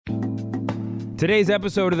Today's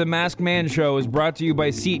episode of The Masked Man Show is brought to you by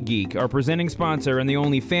SeatGeek, our presenting sponsor and the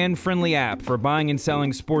only fan-friendly app for buying and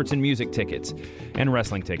selling sports and music tickets, and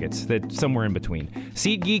wrestling tickets, that's somewhere in between.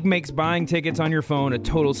 SeatGeek makes buying tickets on your phone a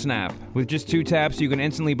total snap. With just 2 taps, you can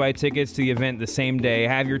instantly buy tickets to the event the same day,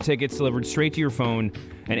 have your tickets delivered straight to your phone,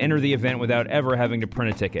 and enter the event without ever having to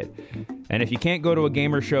print a ticket. And if you can't go to a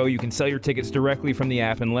game or show, you can sell your tickets directly from the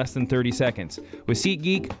app in less than 30 seconds. With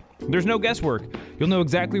SeatGeek, there's no guesswork. You'll know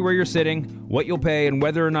exactly where you're sitting, what you'll pay, and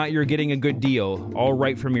whether or not you're getting a good deal, all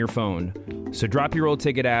right from your phone. So drop your old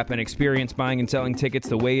ticket app and experience buying and selling tickets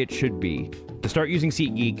the way it should be. To start using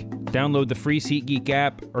SeatGeek, download the free SeatGeek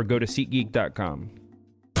app or go to SeatGeek.com.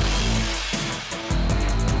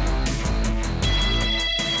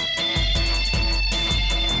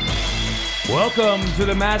 Welcome to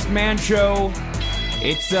the Masked Man Show.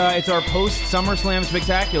 It's our post SummerSlam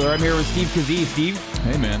spectacular. I'm here with Steve Kazee. Steve,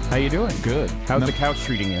 hey man, how you doing? Good. How's the couch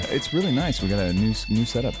treating you? It's really nice. We got a new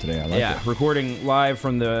setup today. I like it. Yeah, recording live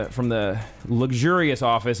from the luxurious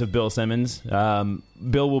office of Bill Simmons.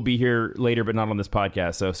 Bill will be here later, but not on this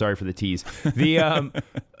podcast. So sorry for the tease. The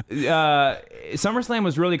SummerSlam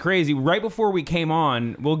was really crazy. Right before we came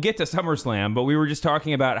on, we'll get to SummerSlam, but we were just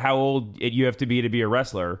talking about how old you have to be a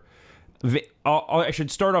wrestler. I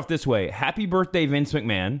should start off this way. Happy birthday, Vince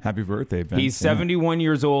McMahon. Happy birthday, Vince. He's 71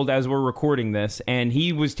 years old as we're recording this, and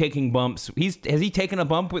he was taking bumps. Has he taken a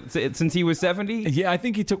bump since he was 70? Yeah, I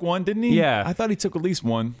think he took one, didn't he? Yeah. I thought he took at least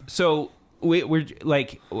one. So we're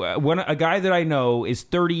like, a guy that I know is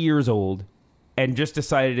 30 years old and just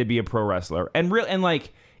decided to be a pro wrestler. And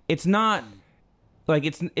it's not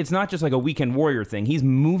just like a weekend warrior thing. He's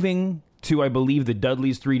moving to, I believe, the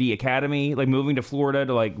Dudley's 3D Academy, like moving to Florida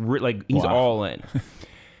to he's all in.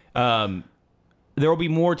 There will be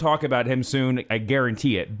more talk about him soon, I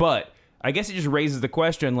guarantee it. But I guess it just raises the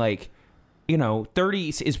question, 30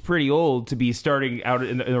 is pretty old to be starting out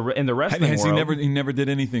in the wrestling world. He never did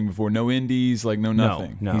anything before. No indies, no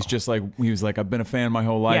nothing. No. He's just he was like, I've been a fan my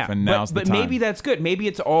whole life, and now's the time. But maybe that's good. Maybe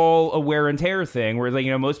it's all a wear and tear thing,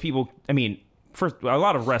 where most people, first, a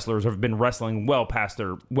lot of wrestlers have been wrestling well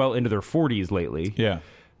into their 40s lately. Yeah.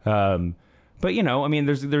 But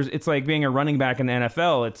there's it's like being a running back in the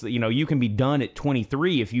NFL. It's you can be done at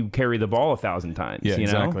 23 if you carry the ball 1,000 times. Yeah,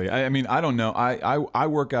 exactly. I don't know. I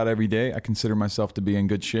work out every day. I consider myself to be in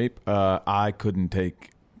good shape. I couldn't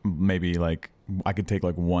take I could take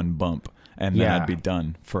one bump and then I'd be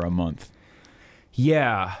done for a month.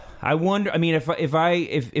 Yeah. I wonder,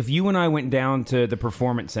 if you and I went down to the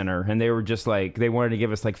Performance Center and they were just they wanted to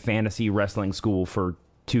give us fantasy wrestling school for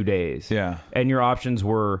 2 days. Yeah. And your options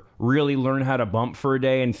were really learn how to bump for a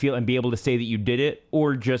day and be able to say that you did it,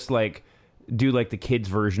 or just do the kids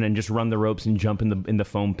version and just run the ropes and jump in the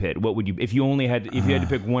foam pit. What would you, if you had to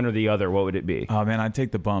pick one or the other, what would it be? Oh man, I'd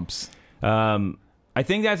take the bumps. I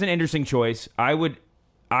think that's an interesting choice. I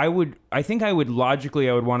think I would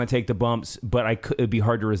want to take the bumps, but it'd be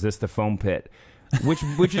hard to resist the foam pit,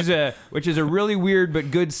 which is a really weird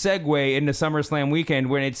but good segue into SummerSlam weekend,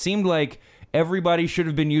 when it seemed like everybody should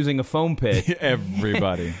have been using a foam pit.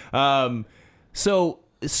 Everybody. So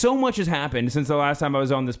much has happened since the last time I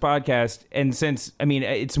was on this podcast, and since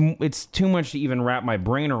it's too much to even wrap my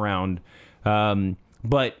brain around.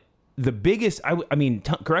 But the biggest,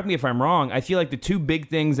 correct me if I'm wrong, I feel like the 2 big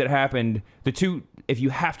things that happened, if you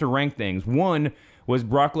have to rank things, one was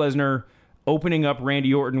Brock Lesnar opening up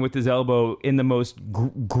Randy Orton with his elbow in the most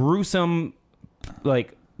gruesome,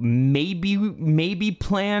 maybe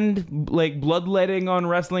planned, bloodletting on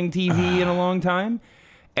wrestling TV in a long time.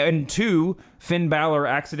 And 2, Finn Balor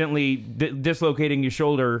accidentally dislocating his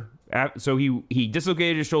shoulder. So he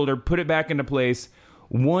dislocated his shoulder, put it back into place,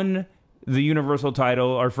 won the Universal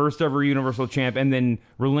title, our first ever Universal champ, and then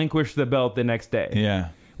relinquished the belt the next day. Yeah.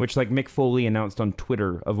 Which Mick Foley announced on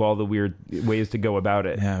Twitter, of all the weird ways to go about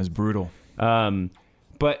it. Yeah, it was brutal.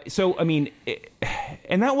 But so, and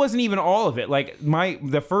that wasn't even all of it. My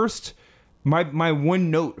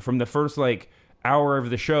one note from the first hour of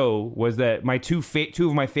the show was that my two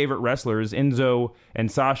of my favorite wrestlers, Enzo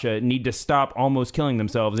and Sasha, need to stop almost killing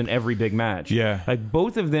themselves in every big match. Yeah.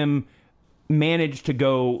 Both of them manage to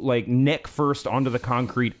go neck first onto the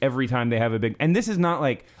concrete every time they have a big, and this is not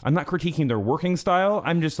I'm not critiquing their working style.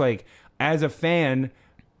 I'm just as a fan,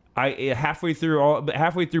 halfway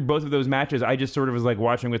through both of those matches, I just sort of was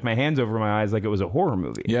watching with my hands over my eyes, like it was a horror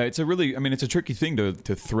movie. Yeah, it's a tricky thing to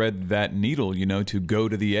thread that needle, to go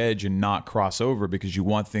to the edge and not cross over, because you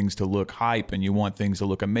want things to look hype and you want things to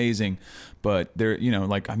look amazing. But there,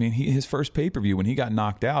 his first pay-per-view, when he got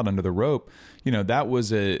knocked out under the rope, that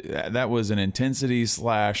was an intensity /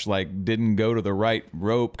 like didn't go to the right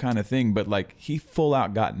rope kind of thing, but like he full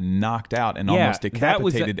out got knocked out and almost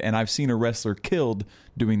decapitated. And I've seen a wrestler killed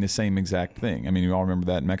doing the same exact thing. I mean, you all remember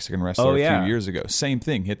that Mexican wrestler a few years ago. Same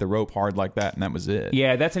thing, hit the rope hard like that, and that was it.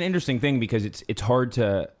 Yeah, that's an interesting thing because it's hard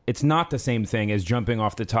to. It's not the same thing as jumping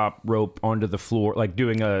off the top rope onto the floor, like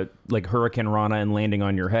doing a Hurricane Rana and landing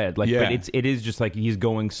on your head. But it is just like he's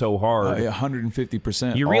going so hard,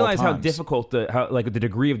 150%. You realize how difficult the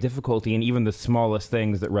degree of difficulty in even the smallest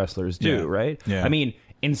things that wrestlers do, right? Yeah. I mean,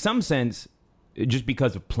 in some sense, just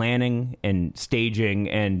because of planning and staging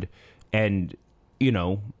and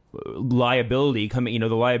liability coming, the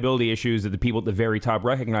liability issues that the people at the very top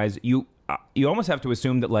recognize, you almost have to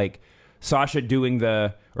assume that like Sasha doing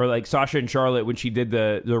Sasha and Charlotte when she did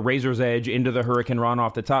the Razor's Edge into the Hurricane Rana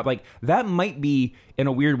off the top, like that might be in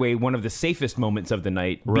a weird way one of the safest moments of the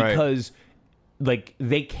night because like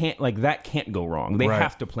they can't, like that can't go wrong. They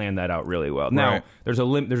have to plan that out really well. Now there's a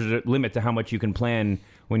limit to how much you can plan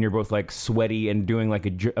when you're both like sweaty and doing like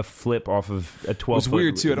a flip off of a 12 It was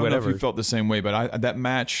weird too. I don't know if you felt the same way, but that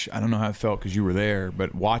match, I don't know how it felt because you were there,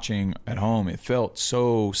 but watching at home, it felt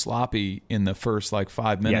so sloppy in the first like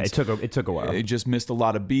 5 minutes. Yeah, it took a while. It just missed a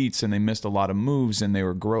lot of beats and they missed a lot of moves and they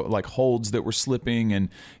were like holds that were slipping. And,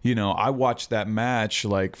 I watched that match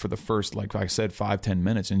like for the first, like I said, 5-10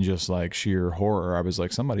 minutes and just like sheer horror. I was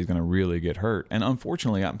like, somebody's going to really get hurt. And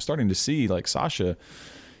unfortunately, I'm starting to see like Sasha.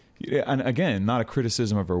 And again, not a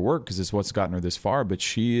criticism of her work because it's what's gotten her this far, but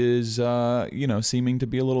she is, seeming to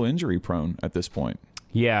be a little injury prone at this point.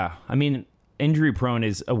 Yeah, I mean, injury prone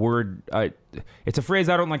is a word. It's a phrase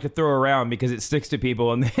I don't like to throw around because it sticks to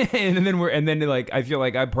people, and then like I feel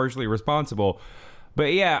like I'm partially responsible.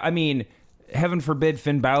 But yeah, I mean, heaven forbid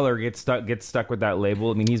Finn Balor gets stuck with that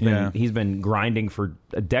label. I mean, he's been grinding for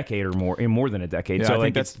a decade or more than a decade. Yeah, so I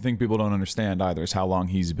think that's the thing people don't understand either is how long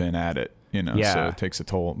he's been at it. So it takes a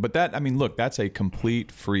toll. But look, that's a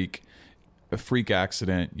complete freak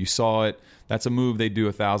accident. You saw it. That's a move they do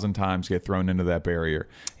 1,000 times, get thrown into that barrier.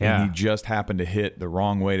 Yeah. And he just happened to hit the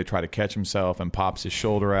wrong way to try to catch himself and pops his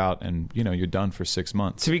shoulder out, and you're done for 6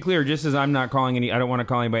 months. To be clear, just as I'm not calling I don't want to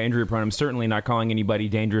call anybody injury prone, I'm certainly not calling anybody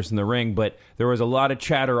dangerous in the ring, but there was a lot of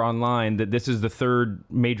chatter online that this is the third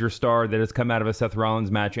major star that has come out of a Seth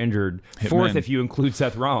Rollins match injured. Fourth, if you include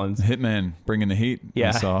Seth Rollins. Hitman bringing the heat. Yeah.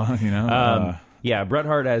 I saw, Bret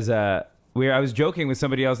Hart has I was joking with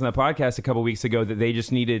somebody else on the podcast a couple weeks ago that they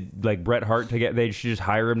just needed like Bret Hart they should just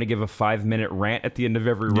hire him to give a 5-minute rant at the end of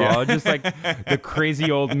every Raw, just like the crazy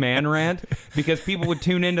old man rant, because people would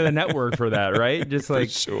tune into the network for that, right? Just like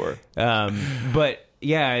for sure. But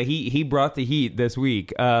yeah, he brought the heat this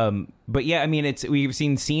week. But yeah, I mean, we've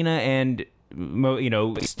seen Cena and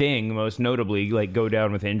Sting most notably like go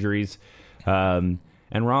down with injuries, and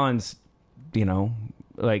Rollins,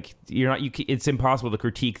 like it's impossible to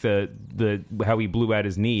critique the how he blew out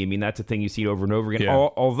his knee. I mean, that's a thing you see over and over again. Yeah.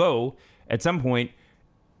 Although at some point,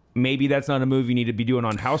 maybe that's not a move you need to be doing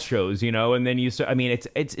on house shows, and then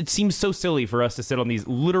it seems so silly for us to sit on these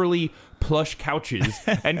literally plush couches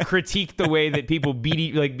and critique the way that people beat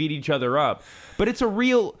each other up. But it's a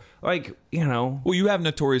real Well, you have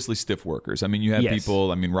notoriously stiff workers. I mean, you have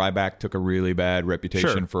people. I mean, Ryback took a really bad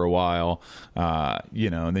reputation for a while.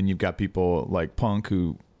 And then you've got people like Punk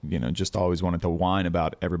who just always wanted to whine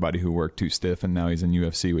about everybody who worked too stiff, and now he's in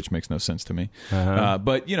UFC, which makes no sense to me.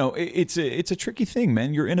 But it's a tricky thing,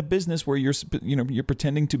 man. You're in a business where you're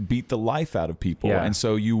pretending to beat the life out of people, and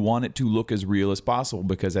so you want it to look as real as possible.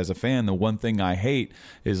 Because as a fan, the one thing I hate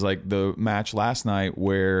is like the match last night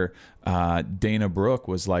where Dana Brooke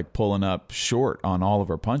was like pulling up short on all of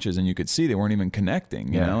her punches, and you could see they weren't even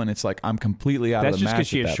connecting. You know, and it's like I'm completely out of the match. That's just because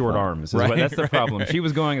she has short arms. Right? That's the problem. She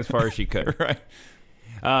was going as far as she could. Right.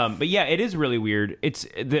 But yeah, it is really weird. We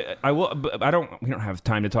don't have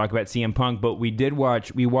time to talk about CM Punk, but we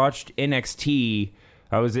watched NXT.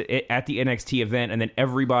 I was at the NXT event, and then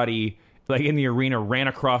everybody like in the arena ran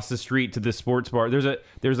across the street to the sports bar. There's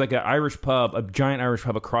like a giant Irish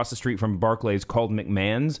pub across the street from Barclays called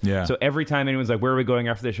McMahon's. Yeah. So every time anyone's like, "Where are we going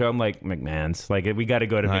after the show?" I'm like, "McMahon's." Like, we got to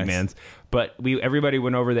go to McMahon's. But everybody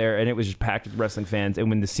went over there, and it was just packed with wrestling fans.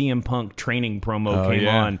 And when the CM Punk training promo came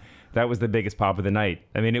on, that was the biggest pop of the night.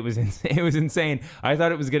 I mean, it was insane. I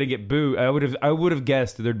thought it was going to get booed. I would have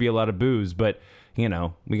guessed there'd be a lot of boos, but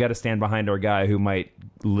we got to stand behind our guy who might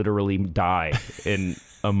literally die in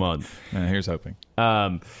a month. Here's hoping.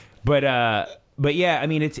 But yeah, I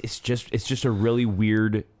mean, it's just a really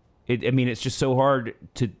weird. It's just so hard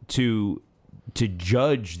to to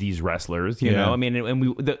judge these wrestlers, you know. I mean,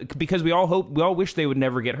 and because we all wish they would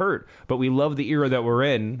never get hurt, but we love the era that we're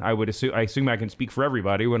in. I assume I can speak for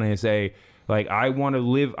everybody when I say, like, I want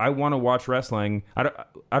to watch wrestling. I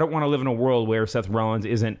don't want to live in a world where Seth Rollins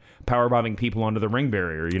isn't powerbombing people onto the ring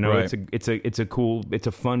barrier. You know, right. it's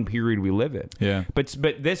a fun period we live in. Yeah. But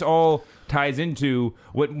this all ties into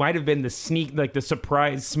what might have been the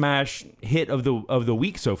surprise smash hit of the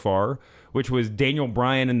week so far, which was Daniel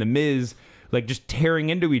Bryan and The Miz, like, just tearing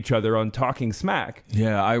into each other on Talking Smack.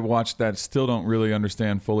 Yeah, I watched that. Still don't really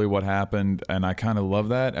understand fully what happened, and I kind of love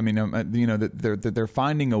that. I mean, you know, they're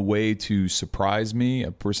finding a way to surprise me.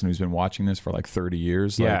 A person who's been watching this for like 30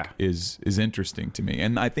 years, like, is interesting to me.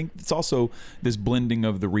 And I think it's also this blending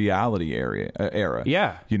of the reality era.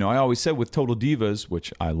 Yeah, you know, I always said with Total Divas,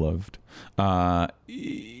 which I loved,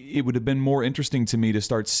 it would have been more interesting to me to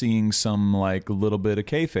start seeing some, like, little bit of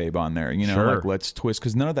kayfabe on there, you know, like, let's twist,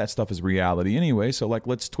 because none of that stuff is reality anyway, so, like,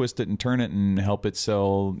 let's twist it and turn it and help it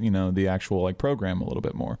sell, you know, the actual, like, program a little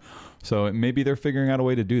bit more. So maybe they're figuring out a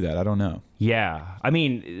way to do that. I don't know. Yeah, I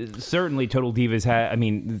mean, certainly Total Divas had. I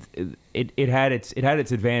mean, it had its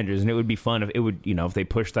advantages, and it would be fun if they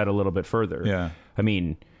pushed that a little bit further. Yeah, I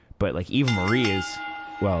mean, but like Eva Marie is,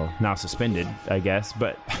 well, now suspended, I guess.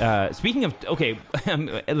 But speaking of, okay,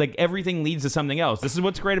 like, everything leads to something else. This is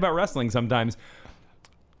what's great about wrestling sometimes.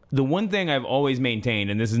 The one thing I've always maintained,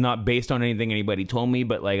 and this is not based on anything anybody told me,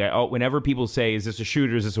 but like, whenever people say, is this a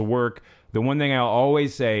shoot or is this a work? The one thing I'll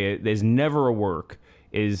always say is never a work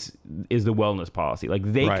is the wellness policy. Like,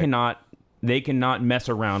 they cannot mess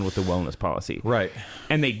around with the wellness policy. Right.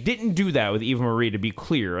 And they didn't do that with Eva Marie, to be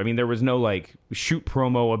clear. I mean, there was no, like, shoot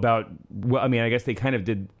promo about, well, I mean, I guess they kind of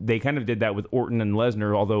did that with Orton and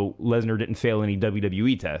Lesnar, although Lesnar didn't fail any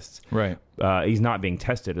WWE tests. Right. He's not being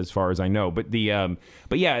tested as far as I know. But yeah,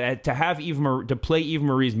 to have to play Eva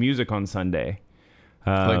Marie's music on Sunday,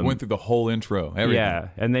 like, went through the whole intro, everything. Yeah,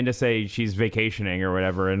 and then to say she's vacationing or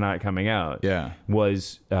whatever and not coming out,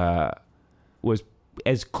 was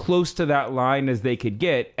as close to that line as they could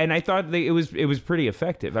get, and I thought it was pretty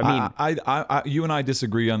effective. I mean, I you and I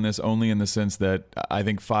disagree on this only in the sense that I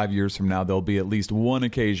think 5 years from now there'll be at least one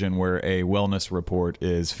occasion where a wellness report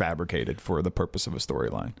is fabricated for the purpose of a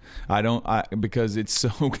storyline. Because it's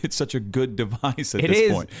such a good device at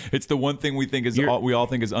this point. It's the one thing we all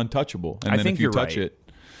think is untouchable, and then if you touch it,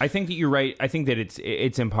 I think that you're right. I think that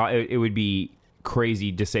it would be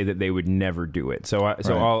crazy to say that they would never do it.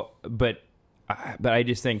 But I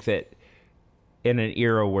just think that in an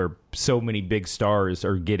era where so many big stars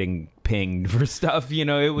are getting pinged for stuff, you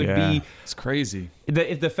know, it would be, it's crazy.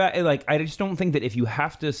 The fact, like, I just don't think that if you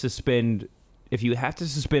have to suspend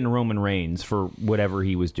Roman Reigns for whatever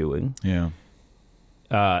he was doing,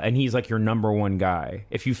 and he's like your number one guy,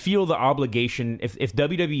 if you feel the obligation, if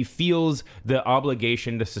WWE feels the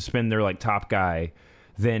obligation to suspend their, like, top guy,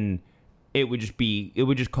 then it would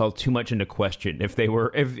just call too much into question if they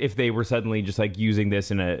were suddenly just, like, using this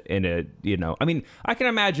in a, you know, I mean, I can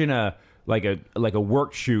imagine a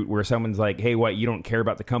work shoot where someone's like, hey, what, you don't care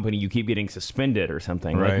about the company, you keep getting suspended or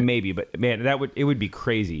something, right? Like, maybe, but man, it would be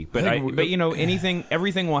crazy. But you know,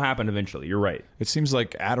 everything will happen eventually. You're right. It seems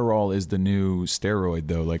like Adderall is the new steroid,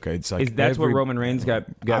 though. Like, it's like that's what Roman Reigns got.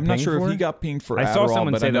 I'm not sure for? if he got pinged for Adderall. I saw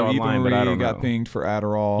someone say that online, but I don't know. Got pinged for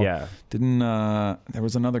Adderall. Yeah. There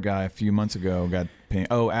was another guy a few months ago got pinged.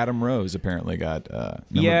 Oh, Adam Rose apparently got. And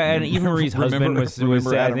Eva Marie's husband was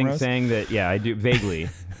saying that. Yeah, I do vaguely.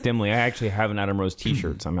 Dimly, I actually have an Adam Rose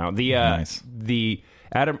T-shirt somehow. Nice. The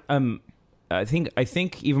Adam, I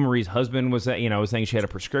think Eva Marie's husband was saying she had a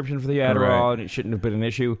prescription for the Adderall and it shouldn't have been an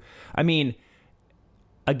issue. I mean,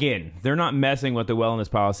 again, they're not messing with the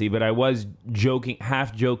wellness policy, but I was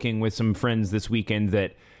half joking with some friends this weekend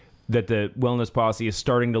that the wellness policy is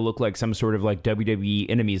starting to look like some sort of, like, WWE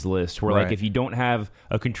enemies list where, like, if you don't have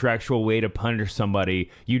a contractual way to punish somebody,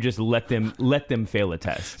 you just let them fail a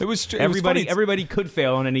test. It was everybody could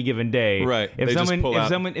fail on any given day. Right. If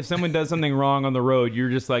someone does something wrong on the road, you're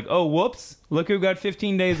just like, oh, whoops, look who got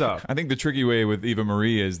 15 days off. I think the tricky way with Eva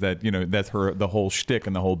Marie is that, you know, that's the whole shtick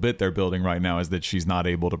and the whole bit they're building right now is that she's not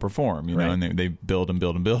able to perform, you know, and they build and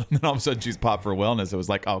build and build, and then all of a sudden she's popped for wellness. It was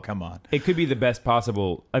like, oh, come on. It could be the best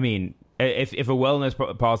possible. I mean, if a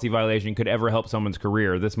wellness policy violation could ever help someone's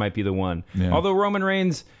career, this might be the one. Yeah. Although Roman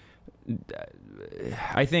Reigns,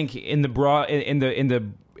 I think in the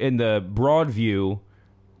broad view,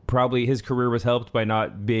 probably his career was helped by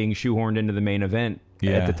not being shoehorned into the main event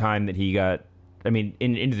at the time that he got. I mean,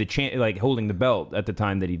 into the holding the belt at the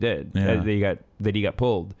time that he did. That he got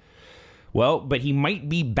pulled. Well, but he might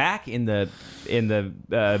be back in the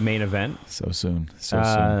main event so soon.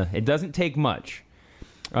 It doesn't take much.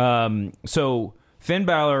 So Finn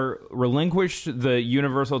Balor relinquished the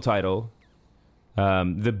Universal title.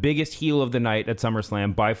 The biggest heel of the night at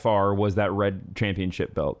SummerSlam by far was that red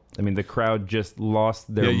championship belt. I mean, the crowd just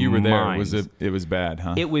lost their minds. Yeah, you were there. It was bad,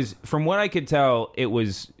 huh? It was, from what I could tell, it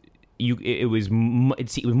was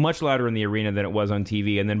much louder in the arena than it was on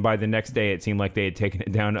TV. And then by the next day, it seemed like they had taken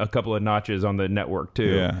it down a couple of notches on the network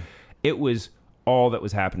too. Yeah. It was all that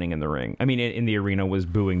was happening in the ring. I mean, in the arena was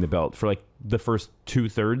booing the belt for like the first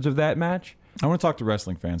 2/3 of that match. I want to talk to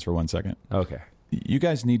wrestling fans for 1 second. Okay. You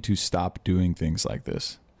guys need to stop doing things like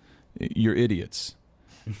this. You're idiots.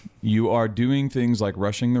 You are doing things like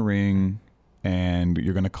rushing the ring, and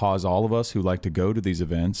you're going to cause all of us who like to go to these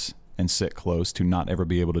events and sit close to not ever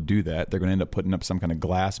be able to do that. They're going to end up putting up some kind of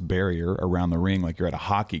glass barrier around the ring like you're at a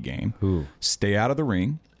hockey game. Ooh. Stay out of the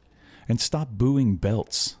ring and stop booing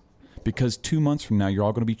belts, because 2 months from now, you're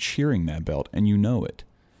all going to be cheering that belt, and you know it.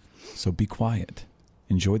 So be quiet.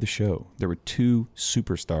 Enjoy the show. There were 2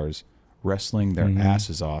 superstars wrestling their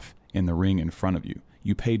asses off in the ring in front of you.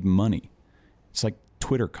 You paid money. It's like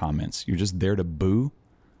Twitter comments. You're just there to boo.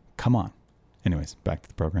 Come on. Anyways, back to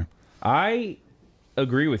the program. I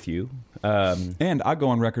agree with you. And I go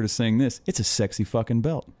on record as saying this. It's a sexy fucking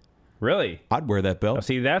belt. Really? I'd wear that belt. Oh,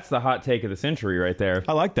 see, that's the hot take of the century right there.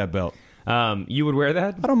 I like that belt. You would wear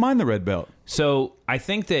that? I don't mind the red belt. So I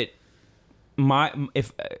think that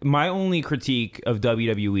my only critique of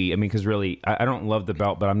WWE, I mean, because really, I don't love the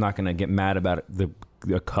belt, but I'm not going to get mad about it,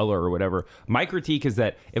 the color or whatever. My critique is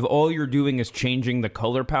that if all you're doing is changing the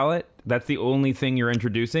color palette, that's the only thing you're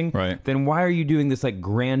introducing. Right. Then why are you doing this like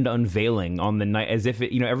grand unveiling on the night as if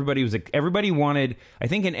it, everybody wanted, I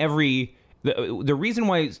think in every. The reason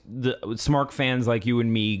why the smart fans like you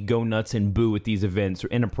and me go nuts and boo at these events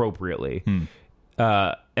inappropriately,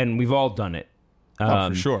 and we've all done it,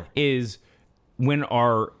 for sure, is when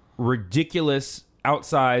our ridiculous,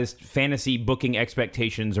 outsized fantasy booking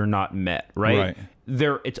expectations are not met. Right?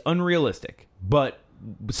 It's unrealistic, but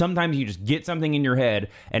sometimes you just get something in your head,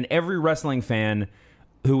 and every wrestling fan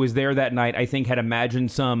who was there that night, I think, had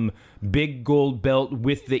imagined some big gold belt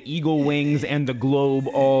with the eagle wings and the globe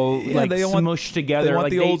all smushed together. They want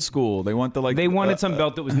like the old school. They want the They wanted some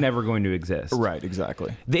belt that was never going to exist. Right,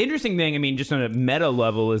 exactly. The interesting thing, I mean, just on a meta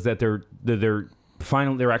level, is that they're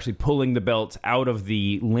actually pulling the belts out of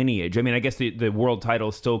the lineage. I mean, I guess the world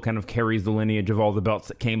title still kind of carries the lineage of all the belts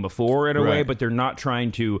that came before in a way, but they're not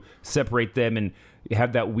trying to separate them and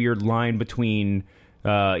have that weird line between the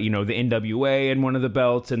NWA and one of the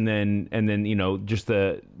belts, and then just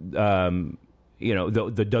the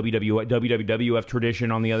WWF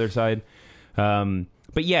tradition on the other side.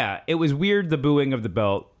 But yeah, it was weird, the booing of the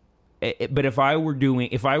belt. But if I were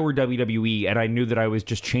WWE and I knew that I was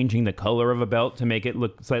just changing the color of a belt to make it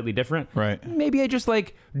look slightly different, right? Maybe I just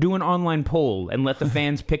do an online poll and let the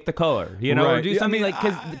fans pick the color, or do something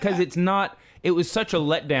because it's not. It was such a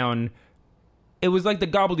letdown. It was like the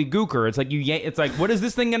gobbledygooker. It's like it's like, what is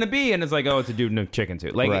this thing going to be? And it's like, oh, it's a dude in a chicken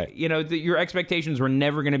suit. Like, your expectations were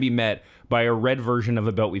never going to be met by a red version of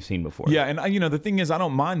a belt we've seen before. Yeah, and the thing is, I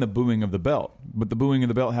don't mind the booing of the belt, but the booing of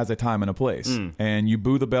the belt has a time and a place. And you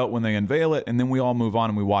boo the belt when they unveil it, and then we all move on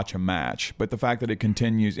and we watch a match. But the fact that it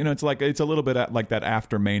continues, it's a little bit like that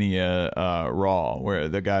after Mania Raw, where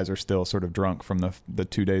the guys are still sort of drunk from the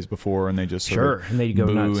 2 days before, and they just sort of and they go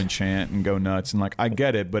boo nuts and chant and go nuts. And I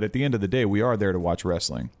get it, but at the end of the day, we are there to watch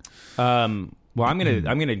wrestling. Well, I'm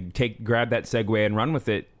gonna grab that segue and run with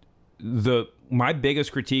it. My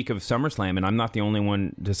biggest critique of SummerSlam, and I'm not the only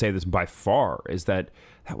one to say this by far, is that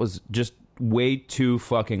was just way too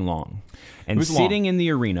fucking long. And sitting in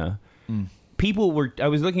the arena, I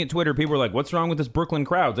was looking at Twitter, people were like, what's wrong with this Brooklyn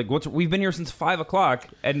crowd? It's like, we've been here since 5 o'clock,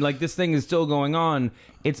 and this thing is still going on.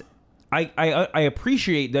 I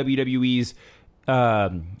appreciate WWE's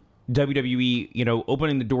WWE,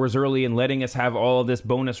 opening the doors early and letting us have all of this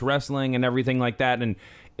bonus wrestling and everything like that. And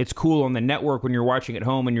it's cool on the network when you're watching at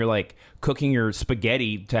home and you're cooking your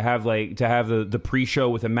spaghetti to have the pre-show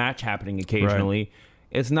with a match happening occasionally. Right.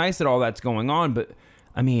 It's nice that all that's going on, but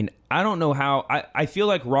I mean, I don't know how. I feel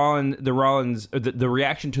like the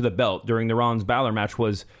reaction to the belt during the Rollins Balor match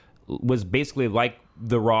was basically like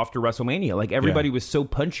the Raw after WrestleMania. Like, everybody was so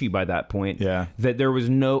punchy by that point that there was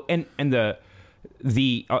no and the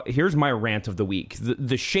here's my rant of the week.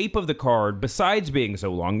 The shape of the card, besides being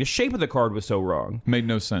so long, the shape of the card was so wrong. Made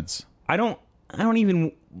no sense. I'm not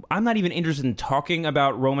even interested in talking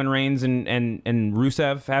about Roman Reigns and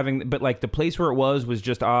Rusev having, but the place where it was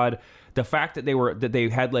just odd. The fact that they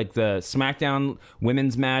had the SmackDown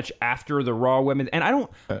women's match after the Raw women's, and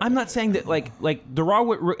I'm not saying that like the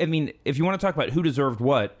Raw. I mean, if you want to talk about who deserved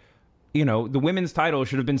what, the women's title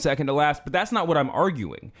should have been second to last, but that's not what I'm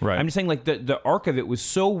arguing. Right. I'm just saying, like, the arc of it was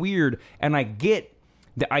so weird, and I get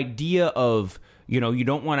the idea of, you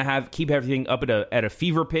don't want to keep everything up at a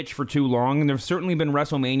fever pitch for too long. And there's certainly been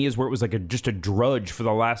WrestleManias where it was like just a drudge for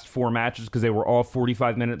the last 4 matches because they were all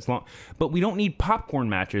 45 minutes long. But we don't need popcorn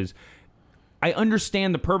matches. I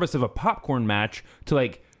understand the purpose of a popcorn match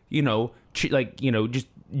to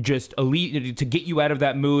just elite to get you out of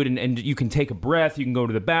that mood, and you can take a breath, you can go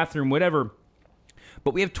to the bathroom, whatever.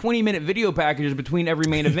 But we have 20-minute video packages between every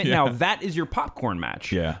main event now. That is your popcorn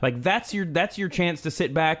match. Yeah. Like, that's your chance to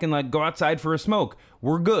sit back and, like, go outside for a smoke.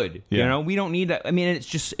 We're good. Yeah. We don't need that. I mean,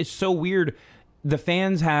 it's so weird. The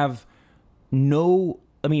fans have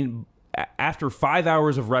after 5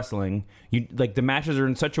 hours of wrestling, the matches are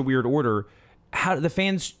in such a weird order. How the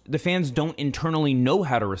fans don't internally know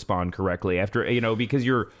how to respond correctly after, because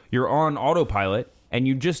you're on autopilot, and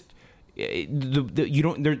you just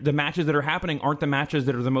the matches that are happening aren't the matches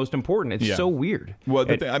that are the most important. It's so weird. Well,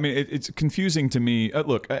 it's confusing to me.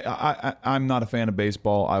 Look, I'm not a fan of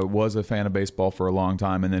baseball. I was a fan of baseball for a long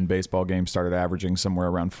time, and then baseball games started averaging somewhere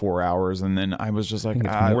around 4 hours, and then I was just like,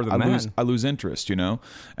 I lose interest,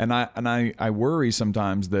 and I worry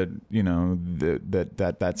sometimes that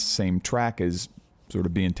that same track is sort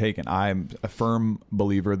of being taken. I'm a firm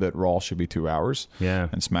believer that Raw should be 2 hours, and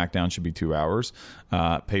SmackDown should be 2 hours.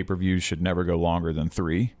 Pay-per-views should never go longer than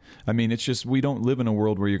 3. I mean, it's just, we don't live in a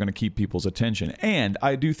world where you're going to keep people's attention. And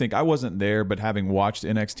I do think, I wasn't there, but having watched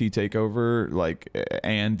NXT TakeOver,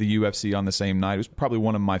 and the UFC on the same night, it was probably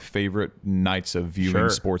one of my favorite nights of viewing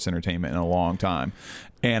sports entertainment in a long time.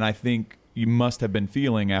 And I think you must have been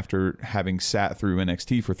feeling, after having sat through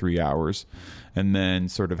NXT for 3 hours and then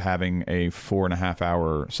sort of having a 4.5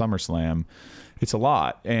 hour SummerSlam, it's a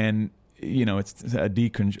lot. And it's a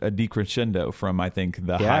decrescendo from, I think,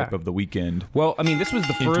 the hype of the weekend. Well, I mean, this was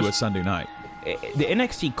the first into a Sunday night. The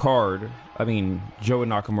NXT card, I mean, Joe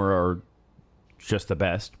and Nakamura are just the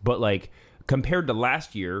best, but compared to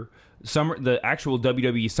last year, the actual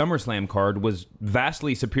WWE SummerSlam card was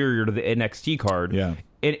vastly superior to the NXT card. Yeah.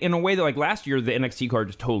 In a way that, last year, the NXT card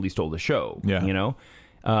just totally stole the show. Yeah.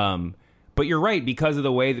 But you're right, because of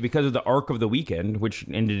the arc of the weekend, which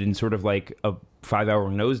ended in sort of like a 5 hour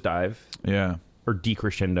nosedive. Yeah. Or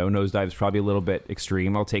decrescendo. Nosedive is probably a little bit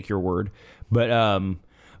extreme. I'll take your word. But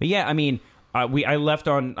yeah, I mean, I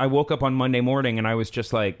woke up on Monday morning and I was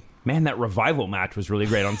just like, man, that Revival match was really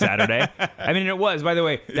great on Saturday. I mean, it was, by the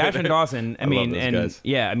way, Dash and Dawson. I mean, love those guys.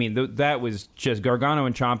 Yeah, I mean, that was just Gargano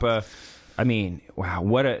and Ciampa. I mean,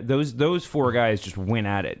 wow, those 4 guys just went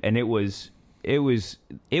at it, and it was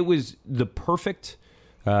the perfect.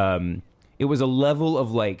 It was a level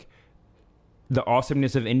of the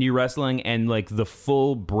awesomeness of indie wrestling and the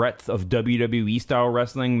full breadth of WWE style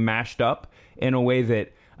wrestling mashed up in a way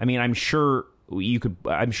that, I mean, I'm sure we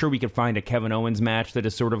could find a Kevin Owens match that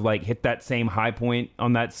is sort of hit that same high point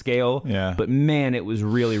on that scale. Yeah. But man, it was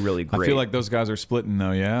really, really great. I feel like those guys are splitting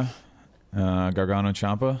though. Yeah. Gargano and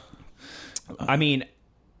Ciampa. I mean,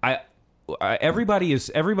 everybody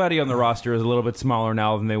on the roster is a little bit smaller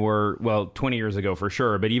now than they were, 20 years ago for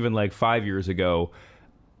sure, but even 5 years ago.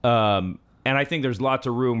 And I think there's lots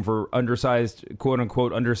of room for undersized, quote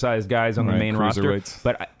unquote, undersized guys on the main roster.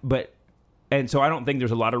 And so I don't think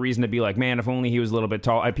there's a lot of reason to be like, man, if only he was a little bit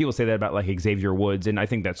tall. People say that about Xavier Woods, and I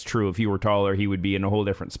think that's true. If he were taller, he would be in a whole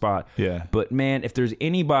different spot. Yeah. But man, if there's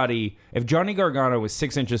anybody, if Johnny Gargano was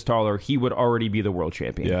 6 inches taller, he would already be the world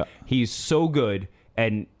champion. Yeah. He's so good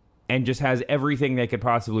and just has everything they could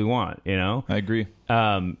possibly want. I agree.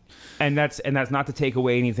 And that's not to take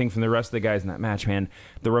away anything from the rest of the guys in that match, man.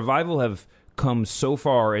 The Revival have come so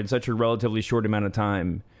far in such a relatively short amount of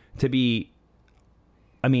time to be.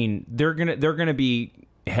 I mean, they're gonna be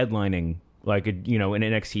headlining an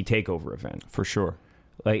NXT takeover event for sure.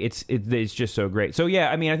 It's just so great. So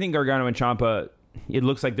yeah, I mean, I think Gargano and Ciampa, it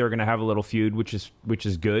looks like they're gonna have a little feud, which is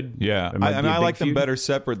good. Yeah, I like them better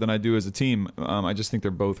separate than I do as a team. I just think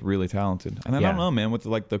they're both really talented, and I don't know, man, with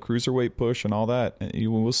the cruiserweight push and all that,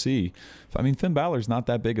 we'll see. I mean, Finn Balor's not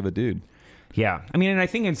that big of a dude. Yeah, I mean, and I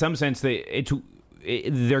think in some sense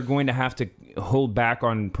they're going to have to hold back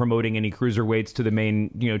on promoting any cruiserweights to the main,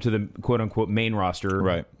 to the quote unquote main roster,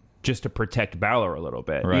 right? Just to protect Balor a little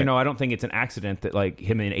bit. Right. I don't think it's an accident that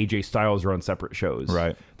him and AJ Styles are on separate shows.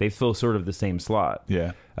 Right. They fill sort of the same slot.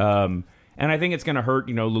 Yeah. And I think it's going to hurt,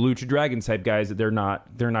 the Lucha Dragons type guys that they're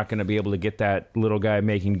not going to be able to get that little guy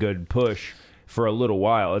making good push for a little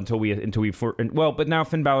while but now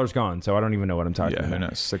Finn Balor's gone, so I don't even know what I'm talking about. Yeah,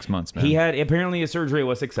 6 months, man. He had, apparently his surgery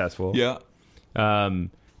was successful. Yeah.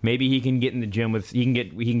 Maybe he can get in the gym with he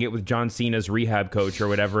can get with John Cena's rehab coach or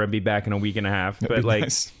whatever and be back in a week and a half. That'd but be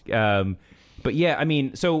nice. But yeah, I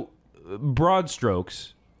mean, so broad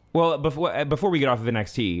strokes. Well, before we get off of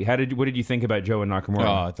NXT, what did you think about Joe and Nakamura?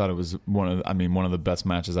 Oh, I thought it was one of the best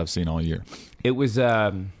matches I've seen all year. It was.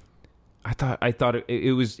 I thought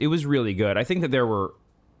it was really good. I think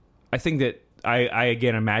that I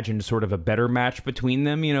again imagined sort of a better match between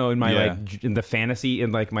them, you know, in my in the fantasy,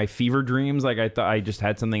 in like my fever dreams. Like I thought I just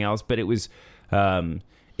had something else, but it was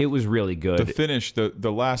really good. The finish,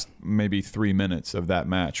 the last maybe 3 minutes of that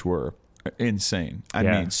match were insane. I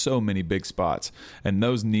mean, so many big spots, and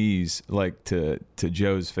those knees, like to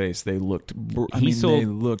Joe's face, they looked. They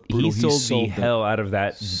looked brutal. He sold the hell out of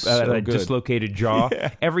that dislocated jaw.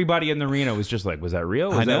 Yeah. Everybody in the arena was just like, "Was that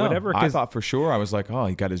real? Was that whatever?" I thought for sure. I was like, "Oh,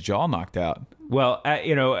 he got his jaw knocked out." Well,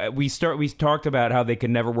 you know, we talked about how they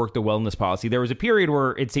could never work the wellness policy. There was a period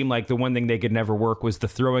where it seemed like the one thing they could never work was the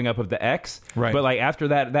throwing up of the X. Right. But like after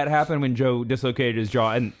that happened when Joe dislocated his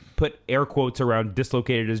jaw, and put air quotes around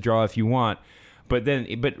dislocated his jaw if you want. But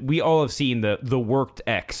we all have seen the worked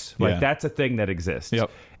X. Like that's a thing that exists. Yep.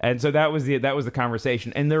 And so that was the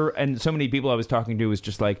conversation. And so many people I was talking to was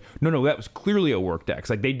just like, no, that was clearly a worked X.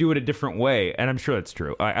 Like they do it a different way. And I'm sure that's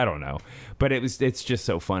true. I don't know. But it's just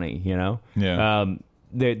so funny, you know? Yeah.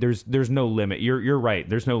 There's no limit. You're right.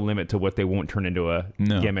 There's no limit to what they won't turn into a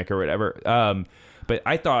gimmick or whatever. But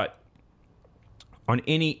I thought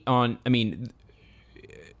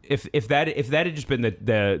if that had just been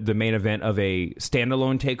the main event of a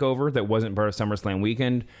standalone takeover that wasn't part of SummerSlam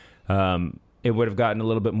weekend, it would have gotten a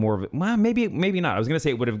little bit more of it. Well, maybe not. I was going to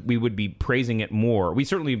say we would be praising it more. We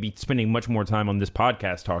certainly would be spending much more time on this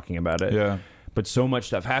podcast talking about it. Yeah. But so much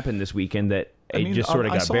stuff happened this weekend that just sort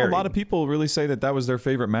of got buried. I saw a lot of people really say that was their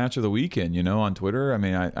favorite match of the weekend, you know, on Twitter. I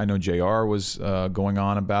mean, I know JR was going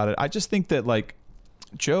on about it. I just think that, like,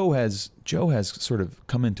 Joe has sort of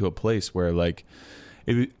come into a place where, like,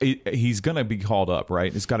 he's going to be called up,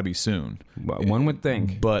 right? It's got to be soon. Well, one would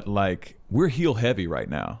think. But, like, we're heel heavy right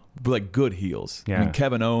now. Like, good heels. Yeah. I mean,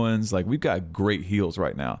 Kevin Owens, like, we've got great heels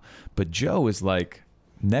right now. But Joe is, like,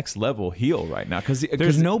 next level heel right now because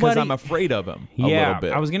I'm afraid of him a little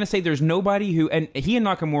bit. I was going to say there's nobody who, and he and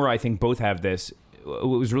Nakamura, I think, both have this. What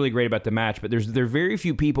was really great about the match, but there are very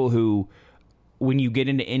few people who, when you get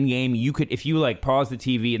into in-game, you could, if you like pause the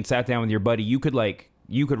TV and sat down with your buddy, you could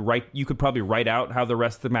probably write out how the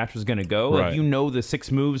rest of the match was going to go. Right. Like, you know, the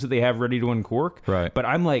 6 moves that they have ready to uncork. Right. But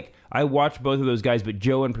I'm like, I watched both of those guys, but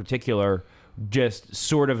Joe in particular, just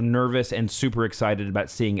sort of nervous and super excited about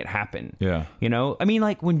seeing it happen. Yeah. You know? I mean,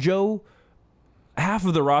 like, when Joe, half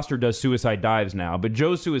of the roster does suicide dives now, but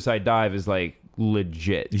Joe's suicide dive is, like,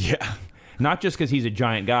 legit. Yeah. Not just because he's a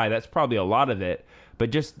giant guy. That's probably a lot of it. But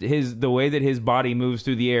just the way that his body moves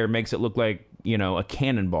through the air makes it look like, you know, a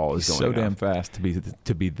cannonball is going so damn fast to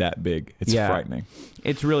be that big. It's frightening.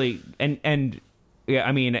 It's really and yeah,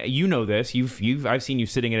 I mean, you know this. I've seen you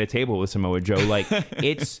sitting at a table with Samoa Joe. Like,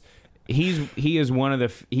 he is one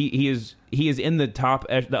of he is in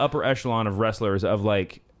the upper echelon of wrestlers of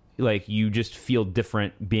like you just feel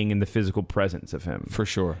different being in the physical presence of him. For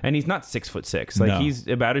sure. And he's not 6'6". Like, he's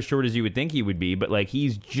about as short as you would think he would be, but like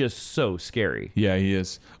he's just so scary. Yeah, he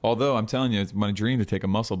is. Although I'm telling you, it's my dream to take a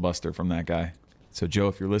muscle buster from that guy. So, Joe,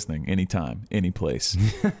 if you're listening, anytime, any place.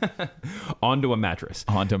 Onto a mattress.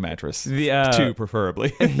 Two,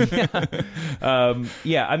 preferably.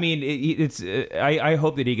 Yeah, I mean, I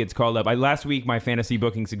hope that he gets called up. Last week, my fantasy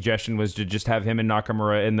booking suggestion was to just have him and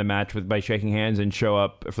Nakamura in the match by shaking hands and show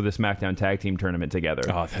up for the SmackDown Tag Team Tournament together.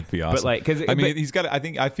 Oh, that'd be awesome. But like, he's got.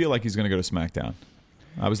 I feel like he's going to go to SmackDown.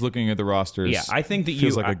 I was looking at the rosters. Yeah, I think that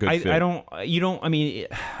feels like a good fit. I don't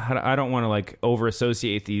want to like over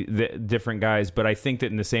associate the different guys, but I think that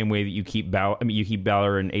in the same way that you keep Balor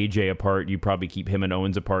and AJ apart, you probably keep him and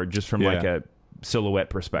Owens apart just from like a silhouette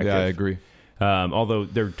perspective. Yeah, I agree. Although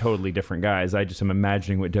they're totally different guys, I just am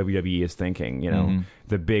imagining what WWE is thinking. You know,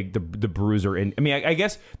 the bruiser. And I mean, I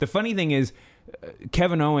guess the funny thing is,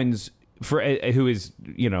 Kevin Owens, who is,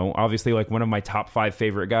 you know, obviously like one of my top 5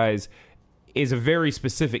 favorite guys, is a very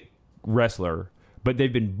specific wrestler, but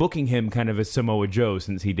they've been booking him kind of as Samoa Joe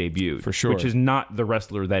since he debuted. For sure. Which is not the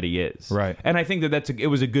wrestler that he is. Right. And I think that it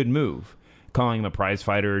was a good move, calling him a prize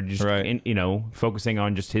fighter, just, you know, focusing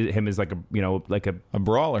on just him as like a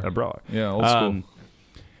brawler. A brawler. Yeah, old school.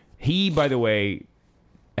 He, by the way,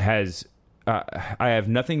 has... I have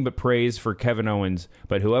nothing but praise for Kevin Owens,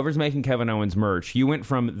 but whoever's making Kevin Owens merch, you went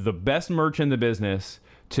from the best merch in the business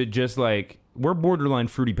to just like we're borderline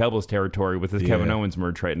Fruity Pebbles territory with this Kevin Owens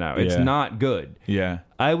merch right now. It's not good. Yeah.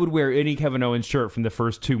 I would wear any Kevin Owens shirt from the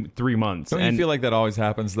first 2-3 months. Don't you feel like that always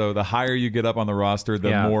happens, though? The higher you get up on the roster,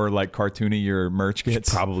 the more like cartoony your merch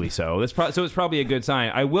gets. Probably so. So it's probably a good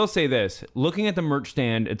sign. I will say this. Looking at the merch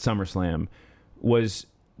stand at SummerSlam was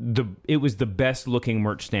the best looking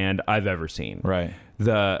merch stand I've ever seen. Right.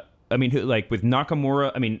 Like with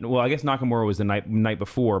Nakamura, I guess Nakamura was the night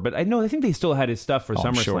before, but I think they still had his stuff for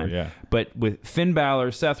SummerSlam. Sure, yeah. But with Finn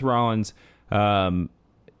Balor, Seth Rollins, the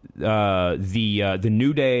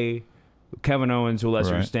New Day, Kevin Owens, to a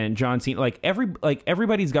lesser extent, John Cena,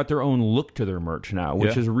 everybody's got their own look to their merch now,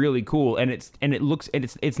 which is really cool. And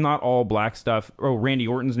it's not all black stuff. Oh, Randy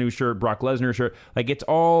Orton's new shirt, Brock Lesnar's shirt, it's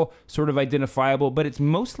all sort of identifiable, but it's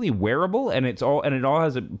mostly wearable, and it all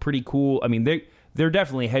has a pretty cool. They're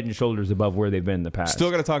definitely head and shoulders above where they've been in the past.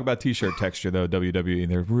 Still got to talk about t-shirt texture though. WWE,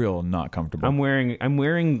 they're real not comfortable. I'm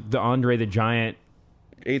wearing the Andre the Giant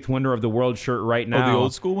Eighth Wonder of the World shirt right now. Oh, the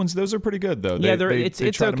old school ones, those are pretty good though. It's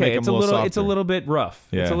okay. It's a little bit rough.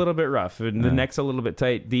 Yeah. It's a little bit rough, and the neck's a little bit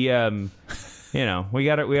tight. The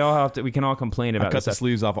we can all complain about. I cut the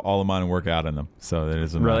sleeves off of all of mine and work out in them, so that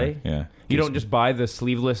isn't really. Yeah. You don't just buy the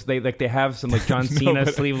sleeveless. They have some John Cena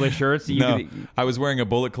sleeveless shirts. I was wearing a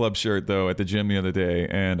Bullet Club shirt though at the gym the other day,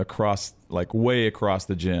 and way across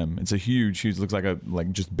the gym, it's a huge, looks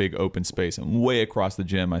like just big open space, and way across the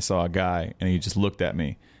gym, I saw a guy, and he just looked at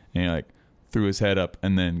me, and he threw his head up,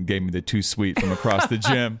 and then gave me the too sweet from across the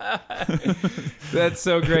gym. That's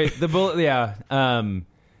so great. The Bullet,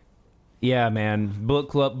 yeah, man. Bullet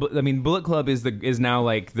Club. Bullet Club is now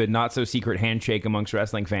the not so secret handshake amongst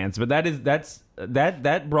wrestling fans. But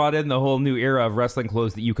that brought in the whole new era of wrestling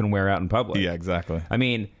clothes that you can wear out in public. Yeah, exactly.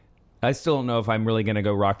 I still don't know if I'm really gonna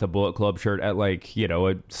go rock the Bullet Club shirt at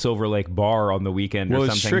a Silver Lake bar on the weekend or something.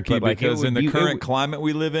 Well, it's tricky because in the current climate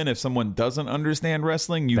we live in, if someone doesn't understand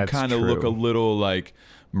wrestling, you kind of look a little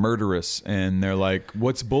murderous, and they're like,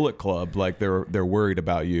 "What's Bullet Club?" They're worried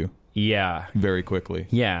about you. Yeah. Very quickly.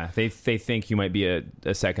 Yeah. They think you might be a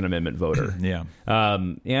Second Amendment voter. Yeah.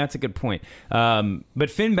 That's a good point. But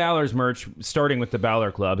Finn Balor's merch, starting with the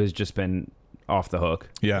Balor Club, has just been off the hook.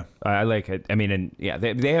 Yeah. I like it.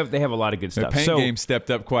 They have a lot of good stuff. The paint game stepped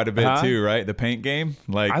up quite a bit too, right? The paint game?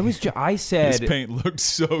 I said his paint looked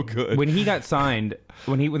so good. When he got signed,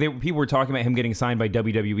 people were talking about him getting signed by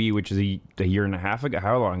WWE, which is a year and a half ago,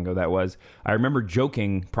 how long ago that was. I remember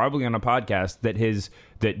joking, probably on a podcast, that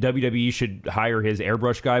WWE should hire his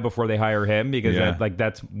airbrush guy before they hire him, because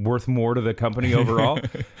that's worth more to the company overall.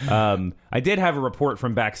 I did have a report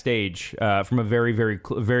from backstage from a very, very,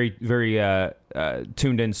 very, very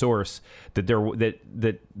tuned in source that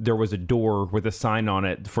there was a door with a sign on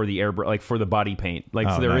it for the airbrush, for the body paint.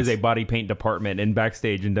 There is a body paint department in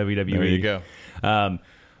backstage in WWE. There you go.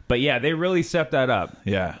 But yeah, they really stepped that up.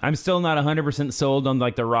 Yeah, I'm still not 100% sold on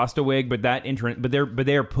the Rasta wig, but that entrance, but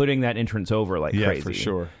they are putting that entrance over crazy. Yeah, for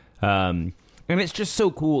sure. And it's just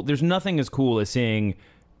so cool. There's nothing as cool as seeing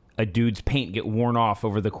a dude's paint get worn off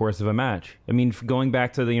over the course of a match. Going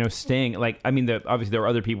back to the Sting, obviously there were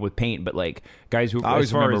other people with paint, but guys who I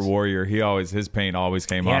always remember Warrior. His paint always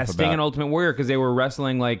came off. Yeah, Sting and Ultimate Warrior, because they were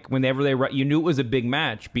wrestling whenever you knew it was a big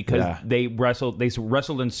match because they wrestled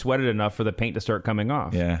and sweated enough for the paint to start coming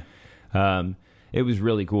off. Yeah, it was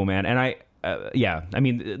really cool, man. And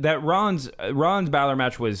that Rollins Balor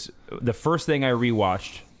match was the first thing I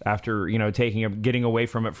rewatched after getting away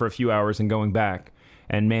from it for a few hours and going back.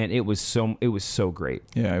 And man, it was so great.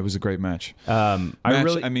 Yeah, it was a great match.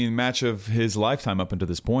 Match of his lifetime up until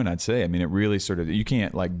this point, I'd say. It really sort of, you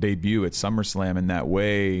can't debut at SummerSlam in that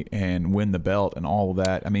way and win the belt and all of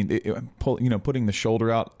that. Putting the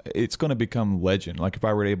shoulder out, it's going to become legend. If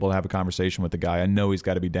I were able to have a conversation with the guy, I know he's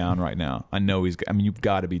got to be down right now. You've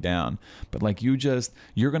got to be down. But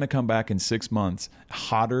you're going to come back in 6 months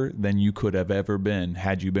hotter than you could have ever been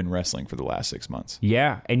had you been wrestling for the last 6 months.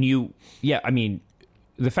 Yeah,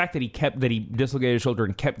 the fact that he dislocated his shoulder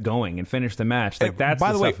and kept going and finished the match, that's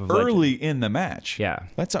by the way, stuff of early legend. In the match. Yeah,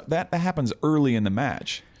 that happens early in the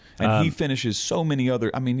match, and he finishes so many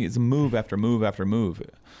other. It's move after move after move.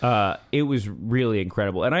 It was really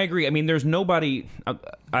incredible, and I agree. There's nobody.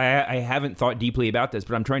 I haven't thought deeply about this,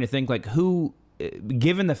 but I'm trying to think who,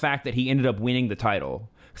 given the fact that he ended up winning the title.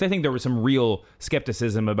 Because I think there was some real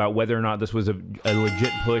skepticism about whether or not this was a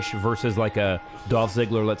legit push versus a Dolph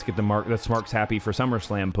Ziggler, let's get the Mark's happy for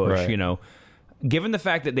SummerSlam push. Right. Given the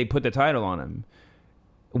fact that they put the title on him,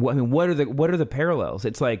 what are the parallels?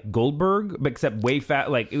 It's like Goldberg, except way fat.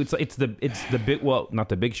 Like it's the big, well, not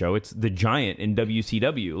the Big Show. It's the Giant in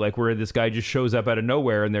WCW, like where this guy just shows up out of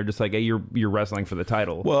nowhere, and they're just like, hey, you're wrestling for the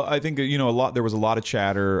title. Well, I think there was a lot of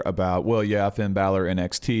chatter about, well, yeah, Finn Balor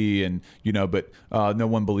NXT, and but no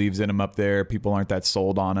one believes in him up there. People aren't that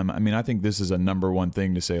sold on him. I mean, I think this is a number one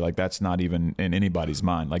thing to say. Like that's not even in anybody's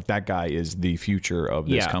mind. Like that guy is the future of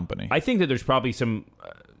this company. I think that there's probably some.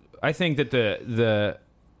 I think that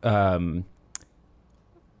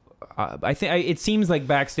it seems like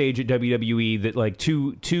backstage at WWE that like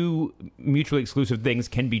two mutually exclusive things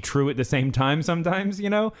can be true at the same time sometimes,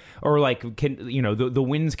 or like the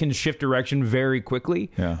winds can shift direction very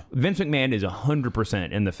quickly. Yeah. Vince McMahon is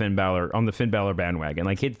 100% in the Finn Balor bandwagon.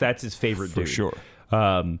 Like that's his favorite dude. For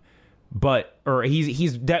sure.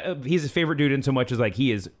 He's his favorite dude in so much as like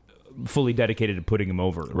he is fully dedicated to putting him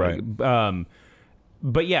over. Right.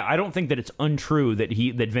 But yeah, I don't think that it's untrue that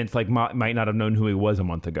Vince like might not have known who he was a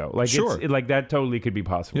month ago. Like, sure, like that totally could be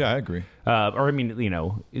possible. Yeah, I agree. Or I mean,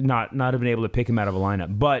 not have been able to pick him out of a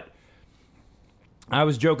lineup. But I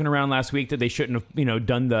was joking around last week that they shouldn't have,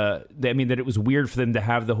 done that it was weird for them to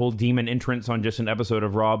have the whole demon entrance on just an episode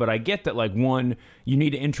of Raw. But I get that, like, one, you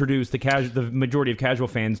need to introduce the majority of casual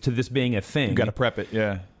fans to this being a thing. You got to prep it,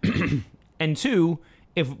 yeah. And two,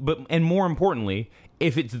 and more importantly,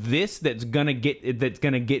 if it's this that's gonna get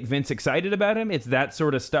Vince excited about him, it's that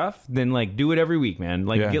sort of stuff. Then like do it every week, man.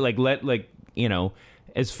 Like as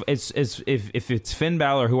if it's Finn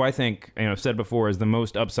Balor, who I think I've said before is the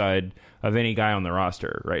most upside of any guy on the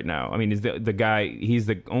roster right now. I mean, he's the guy. He's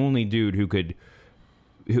the only dude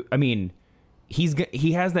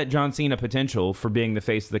he has that John Cena potential for being the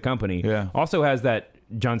face of the company. Yeah. Also has that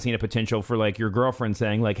John Cena potential for like your girlfriend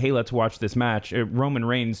saying like, "Hey, let's watch this match." Roman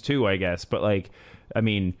Reigns too, I guess. But like, I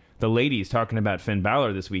mean, the ladies talking about Finn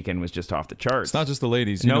Balor this weekend was just off the charts. It's not just the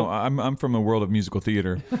ladies. I'm from a world of musical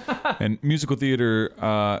theater, and musical theater,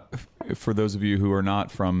 for those of you who are not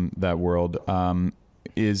from that world,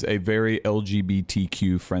 is a very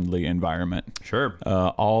LGBTQ friendly environment. Sure.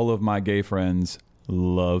 All of my gay friends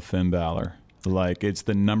love Finn Balor. Like, it's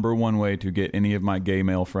the number one way to get any of my gay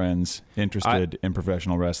male friends interested in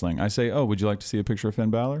professional wrestling. I say, oh, would you like to see a picture of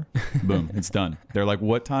Finn Balor? Boom, it's done. They're like,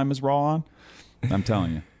 what time is Raw on? I'm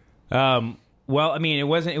telling you. Well, I mean, it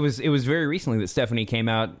was very recently that Stephanie came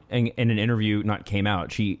out in an interview. Not came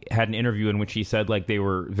out. She had an interview in which she said like they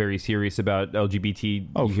were very serious about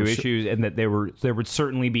LGBTQ issues, and that there would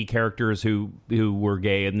certainly be characters who were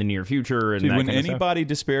gay in the near future. And dude, that when kind of anybody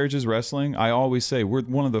disparages wrestling, I always say we're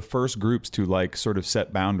one of the first groups to like sort of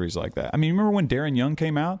set boundaries like that. I mean, remember when Darren Young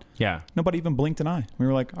came out? Yeah, nobody even blinked an eye. We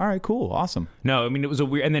were like, all right, cool, awesome. No, I mean it was a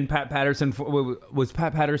weird. And then Pat Patterson was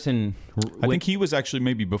Pat Patterson. I think he was actually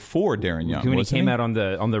maybe before Darren Young. When he came out on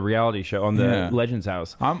the reality show on the Legends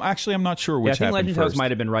House. I'm not sure which. Yeah, I think happened Legends first. House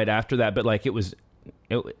might have been right after that, but like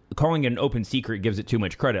calling it an open secret gives it too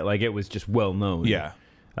much credit. Like it was just well known. Yeah.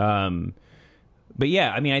 But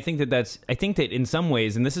yeah, I mean, I think that in some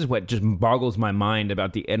ways, and this is what just boggles my mind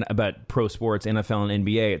about pro sports, NFL and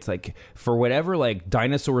NBA. It's like for whatever like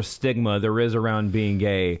dinosaur stigma there is around being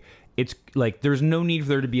gay, it's like there's no need for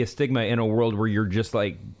there to be a stigma in a world where you're just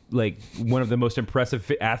like one of the most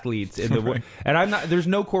impressive athletes in the world. And there's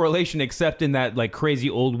no correlation except in that like crazy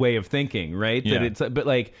old way of thinking, right? Yeah. But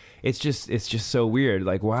like it's just so weird.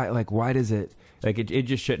 Like why does it? Like, it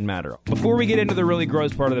just shouldn't matter. Before we get into the really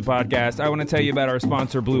gross part of the podcast, I want to tell you about our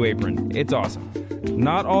sponsor, Blue Apron. It's awesome.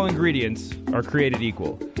 Not all ingredients are created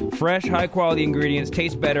equal. Fresh, high-quality ingredients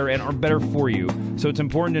taste better and are better for you, so it's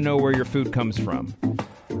important to know where your food comes from.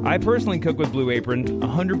 I personally cook with Blue Apron,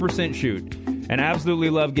 100% shoot, and absolutely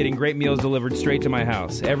love getting great meals delivered straight to my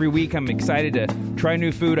house. Every week, I'm excited to try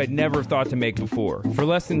new food I'd never thought to make before. For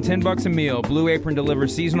less than $10 a meal, Blue Apron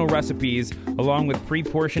delivers seasonal recipes along with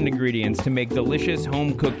pre-portioned ingredients to make delicious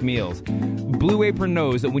home-cooked meals. Blue Apron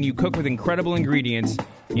knows that when you cook with incredible ingredients,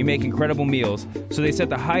 you make incredible meals, so they set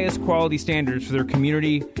the highest quality standards for their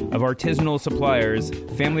community of artisanal suppliers,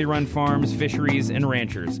 family-run farms, fisheries, and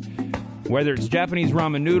ranchers. Whether it's Japanese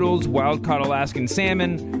ramen noodles, wild-caught Alaskan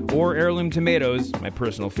salmon, or heirloom tomatoes, my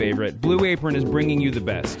personal favorite, Blue Apron is bringing you the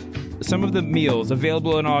best. Some of the meals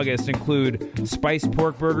available in August include spiced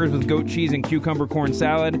pork burgers with goat cheese and cucumber corn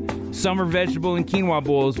salad, summer vegetable and quinoa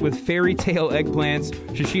bowls with fairy tale eggplants,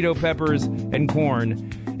 shishito peppers, and corn,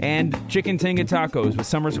 and chicken tinga tacos with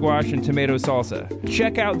summer squash and tomato salsa.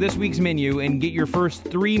 Check out this week's menu and get your first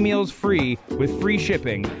 3 meals free with free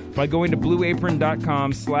shipping by going to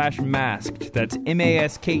blueapron.com/masked. That's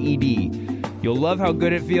MASKED. You'll love how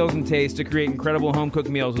good it feels and tastes to create incredible home-cooked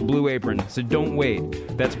meals with Blue Apron, so don't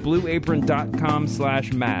wait. That's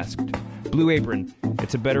blueapron.com/masked. Blue Apron,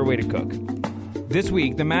 It's a better way to cook. This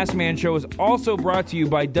week, the Masked Man Show is also brought to you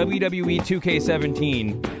by WWE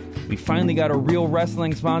 2K17. We finally got a real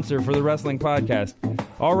wrestling sponsor for the wrestling podcast.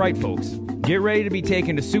 All right, folks, get ready to be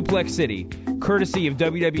taken to Suplex City, courtesy of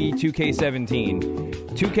WWE 2K17.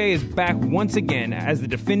 2K is back once again as the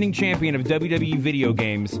defending champion of WWE video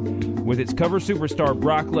games with its cover superstar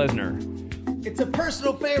Brock Lesnar. It's a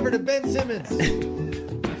personal favor to Ben Simmons.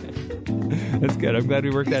 That's good. I'm glad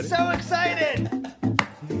we worked that. He's so excited.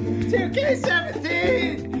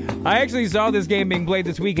 2K17. I actually saw this game being played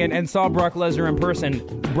this weekend and saw Brock Lesnar in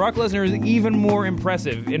person. Brock Lesnar is even more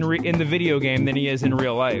impressive in the video game than he is in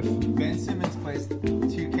real life. Ben Simmons plays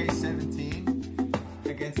 2K17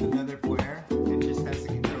 against another player and just has the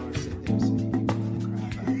controller sit there so he can beat the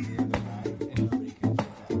crap out of the other guy and nobody can get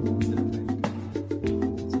that instead of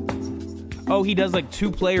playing the game. Oh, he does like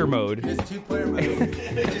two-player mode. There's two-player mode.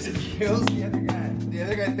 It just kills the other guy. The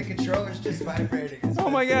other guy, the controller's just vibrating. Oh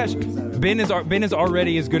my gosh, Ben is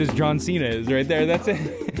already as good as John Cena is right there. That's it.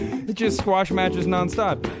 It's just squash matches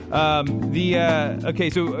nonstop. Okay,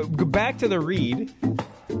 so go back to the read.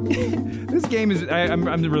 This game is I'm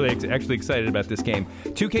really actually excited about this game.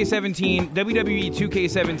 2K17 WWE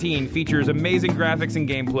 2K17 features amazing graphics and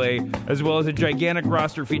gameplay, as well as a gigantic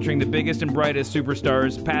roster featuring the biggest and brightest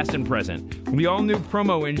superstars, past and present. The all-new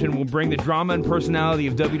promo engine will bring the drama and personality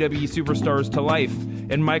of WWE superstars to life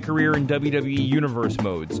in My Career in WWE Universe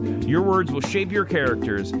modes. Your words will shape your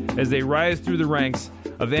characters as they rise through the ranks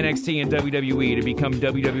of NXT and WWE to become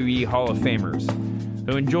WWE Hall of Famers.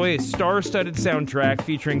 So enjoy a star-studded soundtrack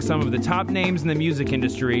featuring some of the top names in the music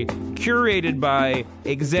industry, curated by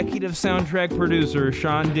executive soundtrack producer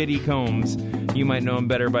Sean Diddy Combs. You might know him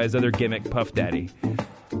better by his other gimmick, Puff Daddy.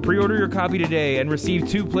 Pre-order your copy today and receive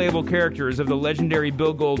 2 playable characters of the legendary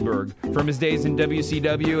Bill Goldberg from his days in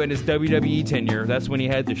WCW and his WWE tenure. That's when he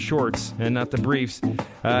had the shorts and not the briefs,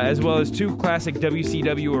 as well as 2 classic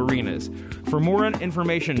WCW arenas. For more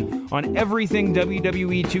information on everything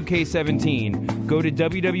WWE 2K17, go to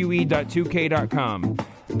wwe.2k.com.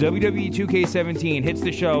 WWE 2K17 hits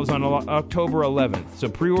the shelves on October 11th, so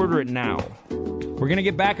pre-order it now. We're going to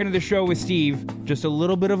get back into the show with Steve. Just a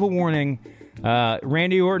little bit of a warning.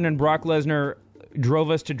 Randy Orton and Brock Lesnar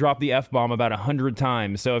drove us to drop the F-bomb about 100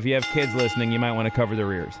 times, so if you have kids listening, you might want to cover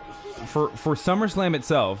their ears. For SummerSlam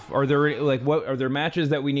itself, are there matches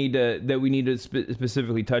that we need to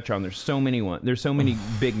specifically touch on? There's so many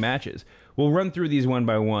big matches. We'll run through these one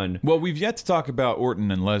by one. Well, we've yet to talk about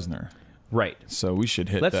Orton and Lesnar. Right. So we should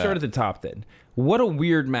hit Let's that. start at the top then. What a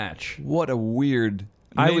weird match. What a weird...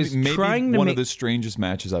 I was trying to one of the strangest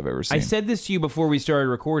matches I've ever seen. I said this to you before we started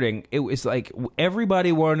recording. It was like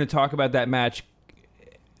everybody wanted to talk about that match,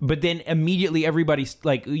 but then immediately everybody,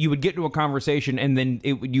 like, you would get into a conversation and then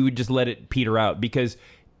you would just let it peter out because,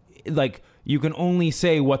 like, you can only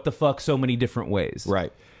say what the fuck so many different ways.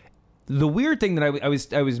 Right. The weird thing that I was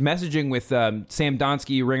messaging with Sam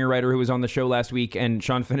Donsky, ringer writer, who was on the show last week, and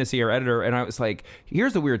Sean Fennessy, our editor, and I was like,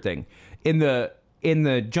 here's the weird thing. In the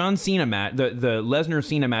John Cena match, the Lesnar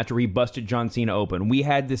Cena match where he busted John Cena open, we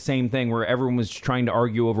had the same thing where everyone was trying to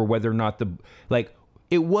argue over whether or not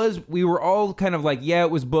we were all kind of like, yeah,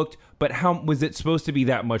 it was booked, but how was it supposed to be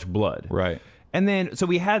that much blood? Right. And then, so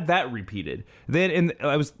we had that repeated. Then,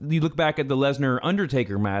 you look back at the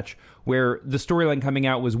Lesnar-Undertaker match, where the storyline coming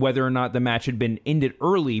out was whether or not the match had been ended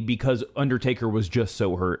early because Undertaker was just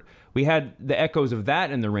so hurt. We had the echoes of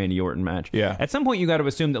that in the Randy Orton match. Yeah. At some point, you got to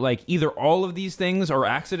assume that, like, either all of these things are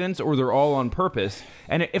accidents or they're all on purpose.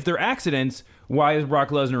 And if they're accidents, why is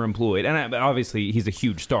Brock Lesnar employed? And obviously, he's a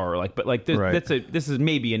huge star. This is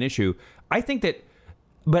maybe an issue. I think that...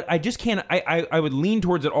 But I just can't... I would lean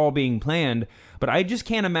towards it all being planned, but I just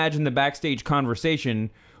can't imagine the backstage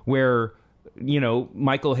conversation where, you know,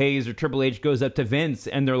 Michael Hayes or Triple H goes up to Vince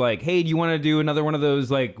and they're like, hey, do you want to do another one of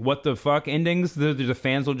those, like, what the fuck endings? The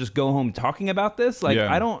fans will just go home talking about this? Like,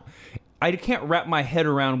 yeah. I can't wrap my head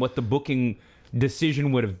around what the booking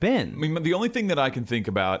decision would have been. I mean, the only thing that I can think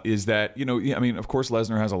about is that, you know, I mean, of course,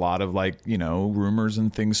 Lesnar has a lot of, like, you know, rumors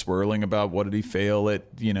and things swirling about what did he fail at,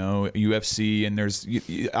 you know, UFC. And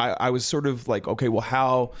I was sort of like, okay, well,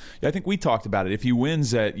 how? I think we talked about it. If he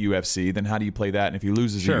wins at UFC, then how do you play that? And if he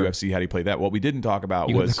loses at UFC, how do you play that? What we didn't talk about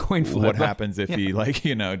was what happens if he, like,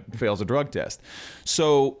 you know, fails a drug test.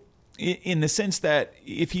 So, in the sense that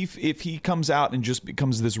if he comes out and just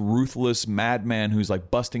becomes this ruthless madman who's like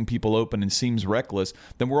busting people open and seems reckless,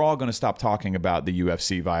 then we're all going to stop talking about the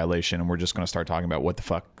UFC violation and we're just going to start talking about what the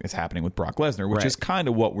fuck is happening with Brock Lesnar, which is kind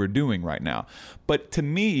of what we're doing right now. But to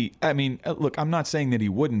me, I mean, look, I'm not saying that he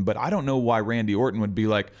wouldn't, but I don't know why Randy Orton would be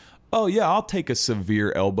like, oh yeah, I'll take a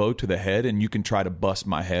severe elbow to the head and you can try to bust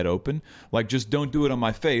my head open. Like, just don't do it on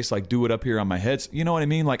my face. Like, do it up here on my head. You know what I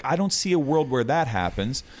mean? Like, I don't see a world where that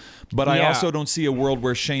happens. But I also don't see a world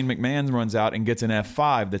where Shane McMahon runs out and gets an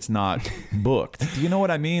F5 that's not booked. Do you know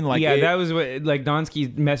what I mean? Like, that was what, like,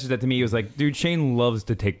 Donsky messaged that to me. He was like, dude, Shane loves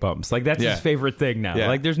to take bumps. Like, that's his favorite thing now.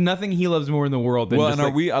 Like, there's nothing he loves more in the world than just, are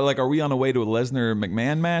we on a way to a Lesnar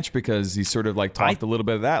McMahon match? Because he sort of like talked a little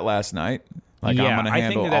bit of that last night. Like, I'm going to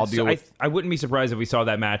handle, I'll deal with. I wouldn't be surprised if we saw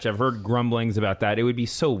that match. I've heard grumblings about that. It would be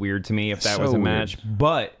so weird to me if that was a match.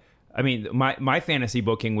 But I mean, my fantasy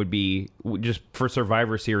booking would be just for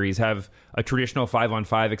Survivor Series, have a traditional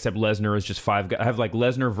 5-on-5, except Lesnar is just 5 guys. Have like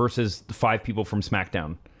Lesnar versus 5 people from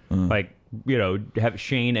SmackDown. Like, you know, have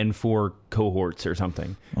Shane and 4 cohorts or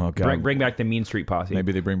something. Oh, God. Bring back the Mean Street Posse.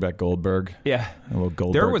 Maybe they bring back Goldberg. Yeah. A little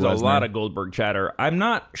Goldberg. There was Lesnar. a lot of Goldberg chatter. I'm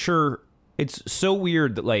not sure. It's so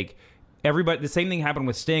weird that, like, everybody, the same thing happened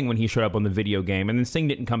with Sting when he showed up on the video game, and then Sting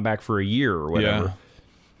didn't come back for a year or whatever. Yeah.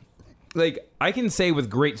 Like, I can say with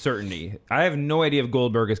great certainty, I have no idea if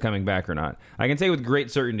Goldberg is coming back or not. I can say with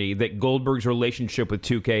great certainty that Goldberg's relationship with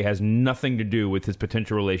 2K has nothing to do with his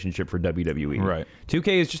potential relationship for WWE. Right. 2K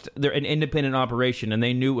is just, they're an independent operation, and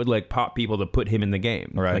they knew it would, like, pop people to put him in the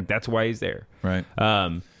game. Right. Like, that's why he's there. Right.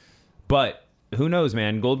 But who knows,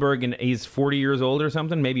 man? Goldberg, and he's 40 years old or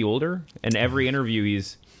something, maybe older. And every interview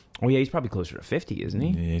he's probably closer to 50, isn't he?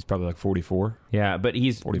 Yeah, he's probably like 44. Yeah, but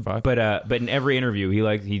he's 45. But in every interview,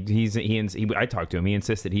 I talked to him. He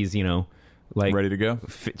insisted he's, you know, like ready to go,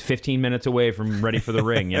 15 minutes away from ready for the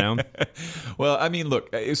ring. You know. Well, I mean,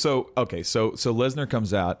 look. So Lesnar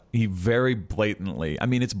comes out. He very blatantly. I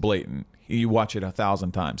mean, it's blatant. You watch it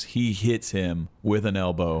 1,000 times. He hits him with an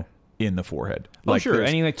elbow in the forehead. Oh, like, sure, and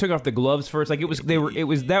he like took off the gloves first. Like, that was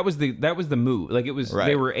the move. Like, it was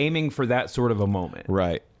They were aiming for that sort of a moment.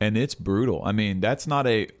 Right, and it's brutal. I mean, that's not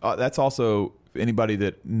a. That's also anybody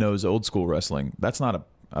that knows old school wrestling. That's not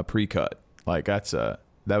a pre-cut. Like, that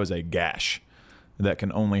was a gash that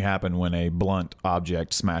can only happen when a blunt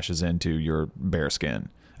object smashes into your bare skin.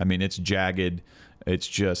 I mean, it's jagged. It's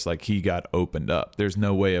just like he got opened up. There's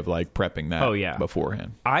no way of like prepping that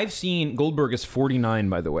beforehand. I've seen Goldberg is 49,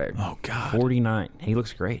 by the way. Oh, God. 49. He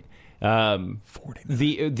looks great. 49.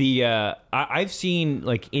 I've seen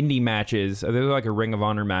like indie matches. There was like a Ring of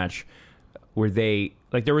Honor match where they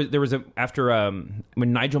like there was a after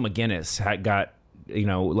when Nigel McGuinness got, you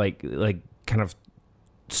know, like kind of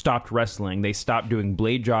stopped wrestling. They stopped doing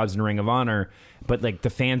blade jobs in Ring of Honor, but like the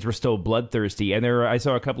fans were still bloodthirsty. And I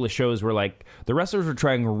saw a couple of shows where like the wrestlers were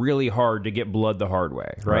trying really hard to get blood the hard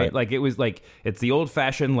way, right? Like, it was like, it's the old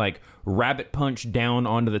fashioned like rabbit punch down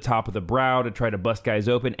onto the top of the brow to try to bust guys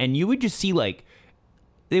open. And you would just see like,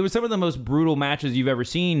 it was some of the most brutal matches you've ever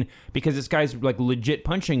seen, because this guy's like legit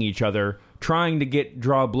punching each other, trying to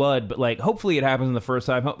draw blood, but like hopefully it happens in the first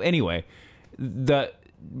time. Anyway, the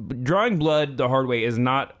drawing blood the hard way is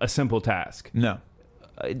not a simple task. No.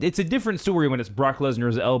 It's a different story when it's Brock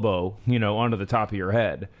Lesnar's elbow, you know, onto the top of your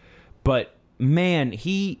head. But man,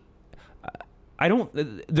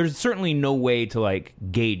 there's certainly no way to like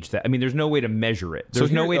gauge that. I mean, there's no way to measure it.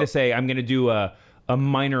 There's no way to say, I'm going to do a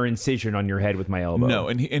minor incision on your head with my elbow. No,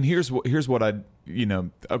 and here's what I, you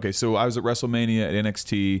know, okay, so I was at WrestleMania at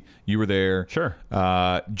NXT. You were there. Sure.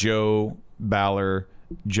 Joe Balor.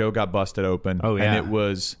 Joe got busted open. Oh, yeah. And it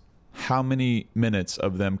was how many minutes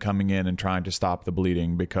of them coming in and trying to stop the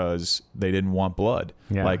bleeding because they didn't want blood.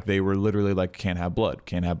 Yeah. Like, they were literally like, can't have blood,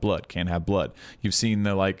 can't have blood, can't have blood. You've seen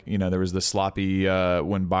the, like, you know, there was the sloppy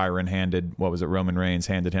when Byron Roman Reigns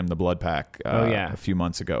handed him the blood pack a few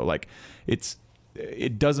months ago. Like,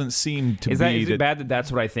 it doesn't seem to be. Is it bad that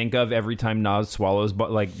that's what I think of every time Nas swallows,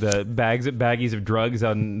 but like the baggies of drugs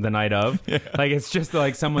on the night of? Yeah. Like, it's just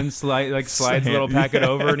like someone slides a little packet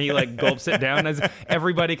over and he like gulps it down, as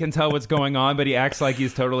everybody can tell what's going on, but he acts like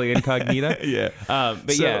he's totally incognito. Yeah.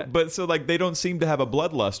 So like, they don't seem to have a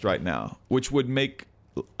bloodlust right now, which would make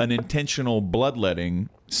an intentional bloodletting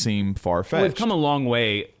seem far-fetched. Well, we've come a long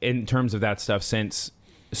way in terms of that stuff since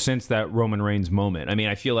that Roman Reigns moment. I mean,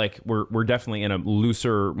 I feel like we're definitely in a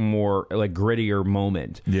looser, more like grittier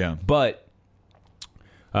moment. Yeah. But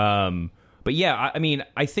yeah, I mean,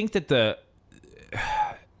 I think that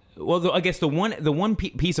I guess the one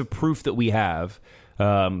piece of proof that we have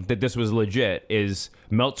that this was legit is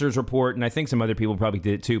Meltzer's report, and I think some other people probably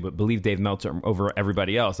did it too, but believe Dave Meltzer over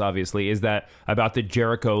everybody else, obviously, is that about the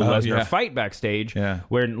Jericho-Lesnar fight backstage,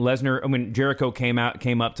 when Jericho came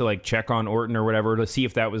up to like check on Orton or whatever to see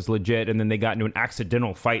if that was legit, and then they got into an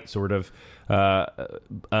accidental fight, sort of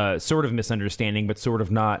misunderstanding, but sort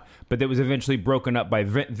of not, but that was eventually broken up by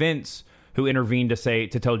Vince, who intervened to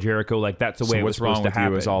tell Jericho like that's the way it was supposed to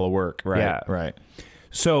happen. You? It's all a work, right? Yeah. Right.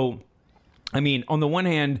 So, I mean, on the one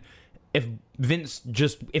hand, if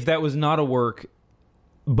that was not a work,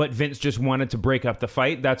 but Vince just wanted to break up the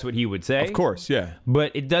fight, that's what he would say. Of course, yeah.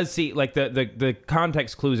 But it does see like the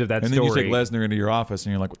context clues of that story. And then you take Lesnar into your office,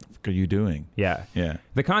 and you're like, "What the fuck are you doing?" Yeah, yeah.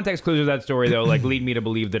 The context clues of that story, though, like lead me to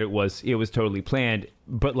believe that it was totally planned.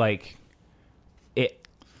 But like,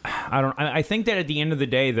 I think that at the end of the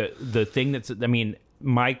day, the thing that's, I mean,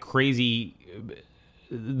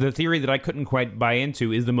 the theory that I couldn't quite buy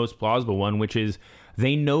into is the most plausible one, which is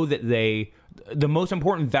they know that the most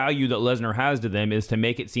important value that Lesnar has to them is to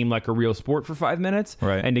make it seem like a real sport for 5 minutes,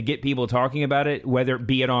 right, and to get people talking about it, whether it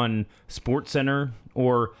be on SportsCenter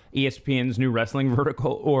or ESPN's new wrestling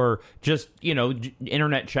vertical or just,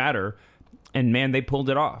 internet chatter. And man, they pulled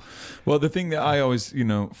it off. Well, the thing that I always,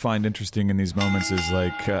 find interesting in these moments is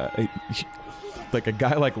like a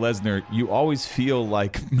guy like Lesnar, you always feel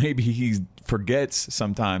like maybe he forgets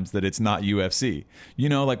sometimes that it's not UFC.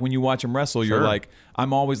 Like when you watch him wrestle, Sure. You're like,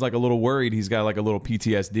 I'm always like a little worried he's got like a little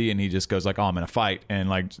PTSD and he just goes like, oh, I'm in a fight, and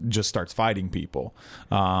like just starts fighting people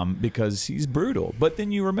because he's brutal. But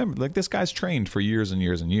then you remember, like, this guy's trained for years and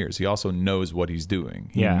years and years. He also knows what he's doing.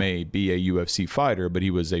 He may be a UFC fighter, but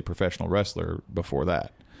he was a professional wrestler before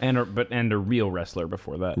that. And a real wrestler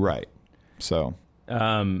before that. Right. So...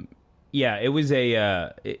 yeah, it was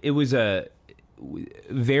a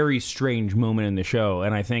very strange moment in the show,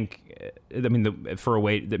 and I think,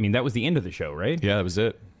 that was the end of the show, right? Yeah, that was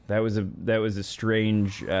it. That was a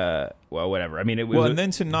strange, whatever. I mean, it was. Well, and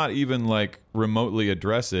then to not even like remotely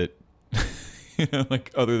address it. Like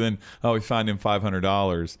other than we find him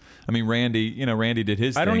 $500. I mean, Randy did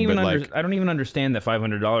his thing. I don't even understand the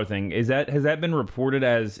 $500 thing. Has that been reported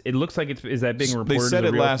as? It looks like is that being reported? They said as a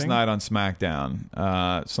it real last thing? night on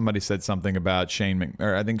SmackDown. Somebody said something about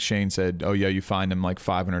or I think Shane said, "Oh yeah, you find him like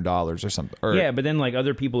 $500 or something." Yeah, but then like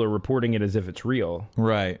other people are reporting it as if it's real.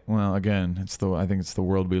 Right. Well, again, I think it's the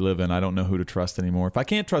world we live in. I don't know who to trust anymore. If I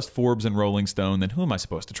can't trust Forbes and Rolling Stone, then who am I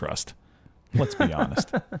supposed to trust? Let's be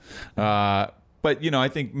honest. But, I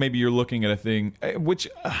think maybe you're looking at a thing, which,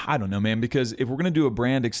 I don't know, man, because if we're going to do a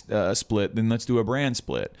brand split, then let's do a brand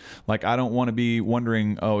split. Like, I don't want to be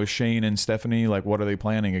wondering, is Shane and Stephanie, like, what are they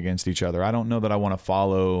planning against each other? I don't know that I want to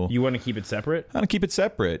follow. You want to keep it separate? I want to keep it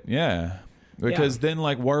separate, yeah. Because then,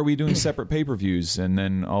 like, why are we doing separate pay-per-views? And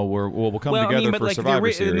then, we'll come together for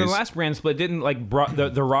Survivor Series. In the last brand split, didn't, like,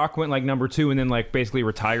 the Rock went, like, number 2 and then, like, basically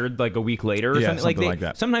retired, like, a week later? Or something like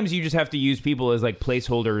that. Sometimes you just have to use people as, like,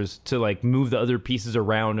 placeholders to, like, move the other pieces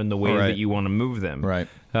around in the ways that you want to move them. Right.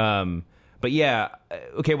 But, yeah.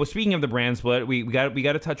 Okay, well, speaking of the brand split, we got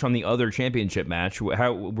to touch on the other championship match. What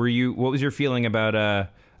was your feeling about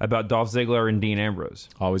Dolph Ziggler and Dean Ambrose?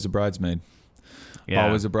 Always a bridesmaid. Yeah.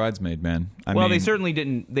 Always a bridesmaid, man. I mean, they certainly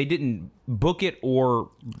didn't book it or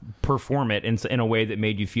perform it in a way that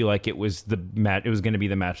made you feel like it was the match. It was going to be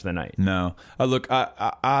the match of the night. No, look,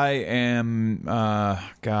 I am.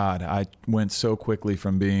 God, I went so quickly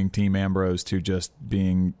from being Team Ambrose to just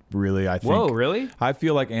being really. I think. Whoa, really? I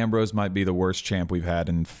feel like Ambrose might be the worst champ we've had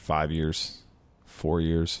in 5 years, 4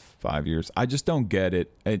 years, 5 years. I just don't get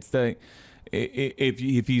it. It's the.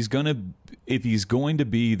 If he's going to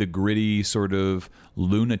be the gritty sort of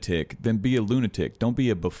lunatic, then be a lunatic. Don't be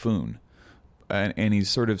a buffoon. And he's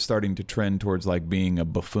sort of starting to trend towards like being a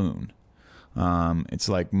buffoon. It's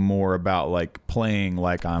like more about like playing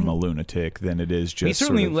like I'm a lunatic than it is just. He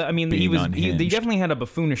certainly. Sort of he definitely had a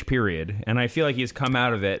buffoonish period, and I feel like he's come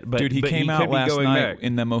out of it. But dude, he came out last night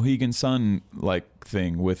in the Mohegan Sun like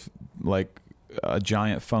thing with like a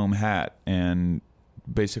giant foam hat and.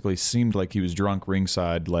 Basically seemed like he was drunk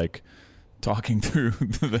ringside, like talking through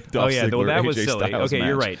the Dolph Ziggler, that was AJ silly. Styles Okay,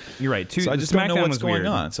 match. you're right. So I just don't know what's going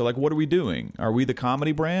on. So like, what are we doing? Are we the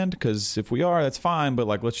comedy brand? Because if we are, that's fine. But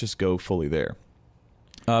like, let's just go fully there.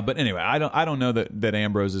 But anyway, I don't know that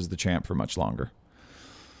Ambrose is the champ for much longer.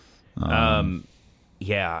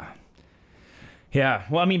 Yeah.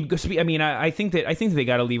 Well, I think that they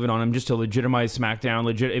got to leave it on him just to legitimize SmackDown.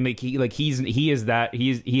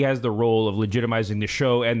 He has the role of legitimizing the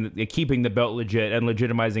show and keeping the belt legit and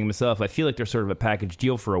legitimizing himself. I feel like they're sort of a package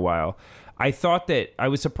deal for a while. I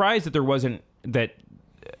was surprised that there wasn't that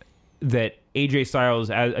AJ Styles.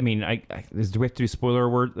 Do we have to do spoiler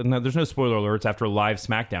alert? No, there's no spoiler alerts after live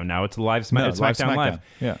SmackDown. Now it's live SmackDown Live.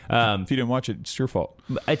 Yeah. If you didn't watch it, it's your fault.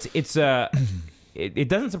 It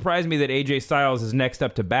doesn't surprise me that AJ Styles is next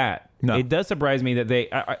up to bat. No. It does surprise me that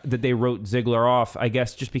they wrote Ziggler off. I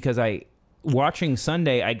guess just because watching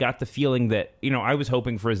Sunday, I got the feeling that I was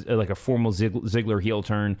hoping for like a formal Ziggler heel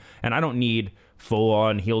turn, and I don't need full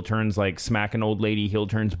on heel turns like smack an old lady heel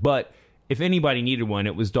turns, but if anybody needed one,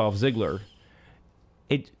 it was Dolph Ziggler.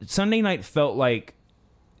 Sunday night felt like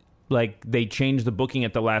they changed the booking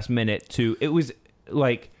at the last minute to, it was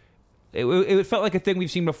like, it felt like a thing we've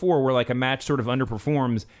seen before, where like a match sort of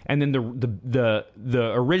underperforms, and then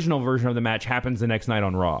the original version of the match happens the next night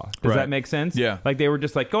on Raw. Does that make sense? Yeah. Like they were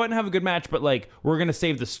just like, go ahead and have a good match, but like we're gonna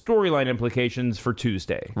save the storyline implications for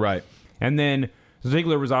Tuesday. Right. And then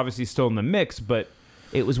Ziggler was obviously still in the mix, but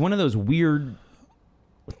it was one of those weird.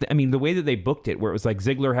 I mean, the way that they booked it, where it was like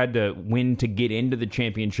Ziggler had to win to get into the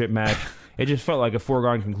championship match, it just felt like a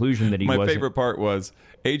foregone conclusion that he wasn't. My favorite part was,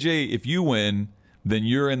 AJ, if you win, then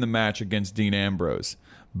you're in the match against Dean Ambrose.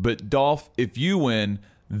 But Dolph, if you win,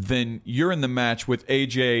 then you're in the match with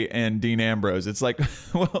AJ and Dean Ambrose. It's like,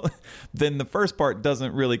 well, then the first part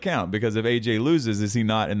doesn't really count, because if AJ loses, is he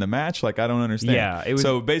not in the match? Like, I don't understand. Yeah.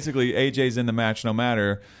 So basically, AJ's in the match no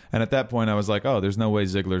matter. And at that point, I was like, oh, there's no way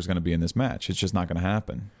Ziggler's going to be in this match. It's just not going to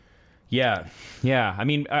happen. Yeah. I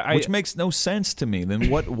mean, which makes no sense to me. Then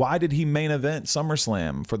what? Why did he main event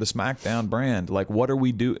SummerSlam for the SmackDown brand? Like, what are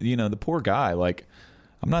we doing? You know, the poor guy. Like,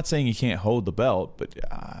 I'm not saying he can't hold the belt, but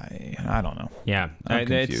I don't know. Yeah, I'm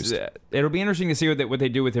confused. It'll be interesting to see what they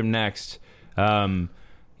do with him next.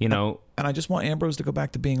 You know, and I just want Ambrose to go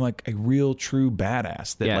back to being like a real, true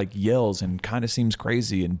badass that like yells and kind of seems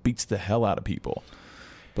crazy and beats the hell out of people.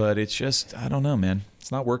 But it's just, I don't know, man. It's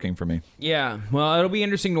not working for me. Yeah. Well, it'll be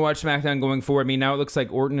interesting to watch SmackDown going forward. I mean, now it looks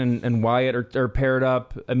like Orton and Wyatt are paired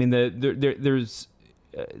up. I mean, there's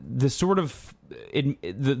the sort of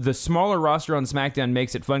the smaller roster on SmackDown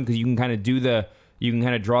makes it fun, because you can kind of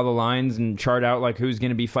draw the lines and chart out like who's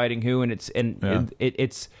going to be fighting who, and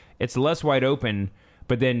it's less wide open.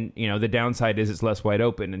 But then, you know, the downside is it's less wide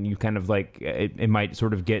open, and you kind of like it might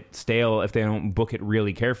sort of get stale if they don't book it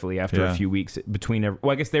really carefully after a few weeks between.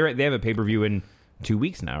 Well, I guess they have a pay-per-view in 2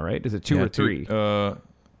 weeks now, right? Is it two or three? I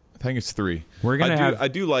think it's 3. We're gonna I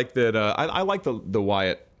do like that. I like the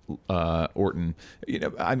Wyatt Orton. You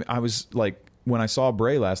know, I was like, when I saw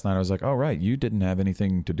Bray last night, I was like, oh right, you didn't have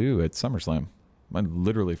anything to do at SummerSlam. I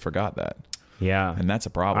literally forgot that. Yeah, and that's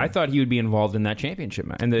a problem. I thought he would be involved in that championship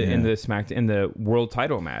match, in the world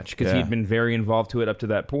title match, because he'd been very involved to it up to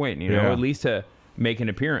that point. You know, at least to make an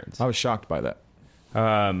appearance. I was shocked by that.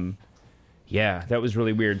 Yeah, that was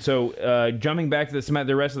really weird. So, jumping back to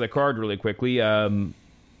the rest of the card really quickly. I mean,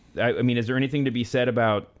 is there anything to be said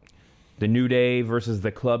about the New Day versus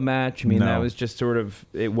the club match? I mean, that was just sort of,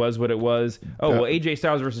 it was what it was. Oh, well, AJ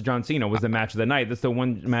Styles versus John Cena was the match of the night. That's the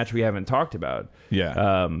one match we haven't talked about.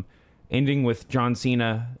 Yeah. Ending with John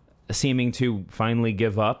Cena seeming to finally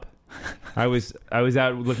give up. I was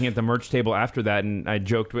out looking at the merch table after that, and I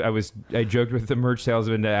joked with the merch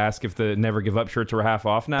salesman to ask if the Never Give Up shirts were half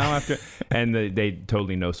off now after, and they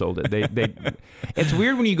totally no sold it. They it's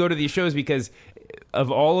weird when you go to these shows, because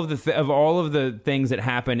of all of the things that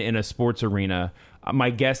happen in a sports arena, my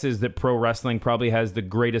guess is that pro wrestling probably has the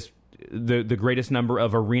greatest number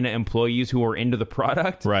of arena employees who are into the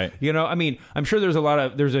product. Right. You know, I mean, I'm sure there's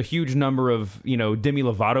a huge number of, you know, Demi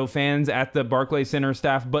Lovato fans at the Barclays Center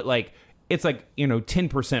staff, but like, it's like, you know,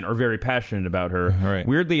 10% are very passionate about her. Right.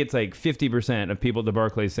 Weirdly, it's like 50% of people at the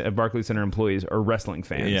Barclays Center employees are wrestling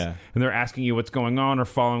fans. Yeah. And they're asking you what's going on or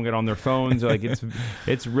following it on their phones. Like,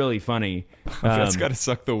 it's really funny. That's got to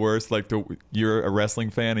suck the worst. Like, you're a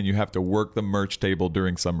wrestling fan and you have to work the merch table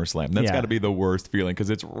during SummerSlam. That's got to be the worst feeling, because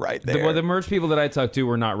it's right there. The merch people that I talked to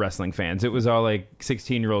were not wrestling fans. It was all like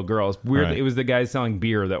 16-year-old girls. Weirdly, Right. It was the guys selling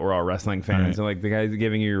beer that were all wrestling fans. Right. And like the guys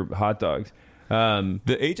giving you your hot dogs. The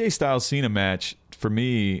AJ Styles Cena match for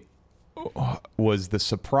me was the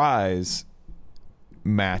surprise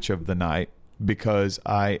match of the night, because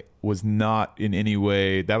I was not in any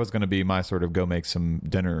way, that was going to be my sort of go make some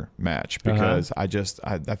dinner match, because I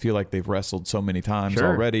feel like they've wrestled so many times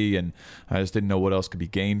already, and I just didn't know what else could be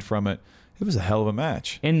gained from it. It was a hell of a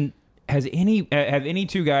match. And have any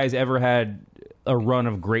two guys ever had a run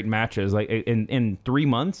of great matches like in 3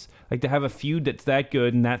 months? Like, to have a feud that's that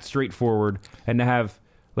good and that straightforward, and to have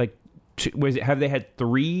like have they had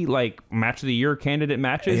 3 like match of the year candidate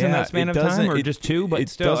matches in that span of time, or just 2? But it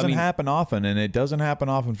still, doesn't happen often, and it doesn't happen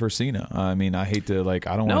often for Cena. I mean, I hate to I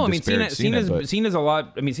don't want to disparage Cena. Cena's a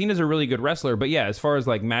lot. I mean, Cena's a really good wrestler, but yeah, as far as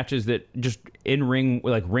like matches that just in ring,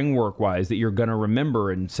 like ring work wise, that you're gonna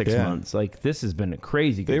remember in 6 months, like this has been a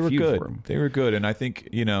crazy good feud for him. They were good, and I think,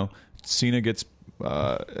 you know, Cena gets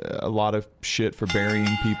a lot of shit for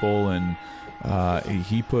burying people, and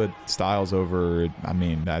he put Styles over. I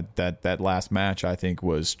mean, that last match, I think,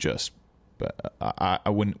 was just.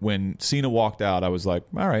 When Cena walked out, I was like,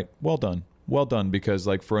 all right, well done, because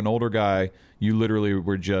like for an older guy, you literally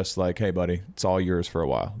were just like, hey buddy, it's all yours for a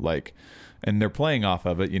while. Like, and they're playing off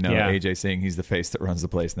of it. Yeah. AJ saying he's the face that runs the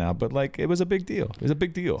place now, but like it was a big deal. It was a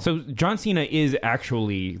big deal. So John Cena is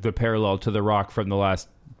actually the parallel to The Rock from the last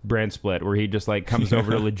brand split, where he just like comes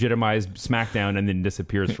over to legitimize SmackDown and then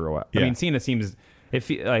disappears for a while. Yeah. I mean, Cena seems.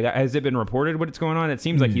 Has it been reported what's going on? It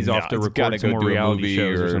seems like he's off to record some more reality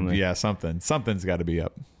shows or something. Yeah, something's got to be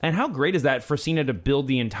up. And how great is that for Cena to build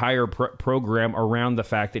the entire program around the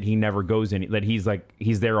fact that he never goes in, that he's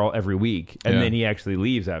there every week, and then he actually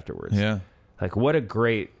leaves afterwards. Yeah, like what a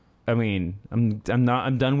great. I mean, I'm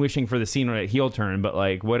done wishing for the Cena heel turn, but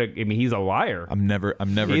like he's a liar. I'm never.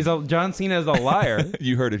 John Cena is a liar.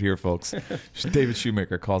 You heard it here, folks. David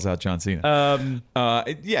Shoemaker calls out John Cena.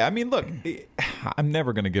 Yeah, I mean, look, I'm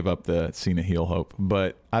never going to give up the Cena heel hope,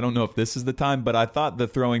 but I don't know if this is the time. But I thought the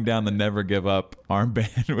throwing down the never give up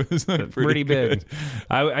armband was pretty big.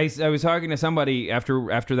 I was talking to somebody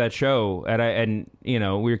after that show, and we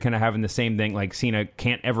were kind of having the same thing. Like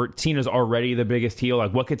Cena's already the biggest heel.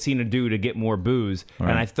 Like what could Cena do to get more boos?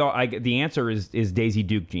 Right. And I thought the answer is Daisy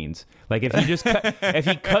Duke jeans. Like if he just cut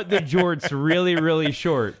the jorts really really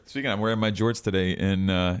short. Speaking of, I'm wearing my jorts today in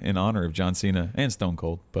honor of John Cena and Stone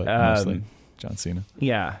Cold, but mostly John Cena.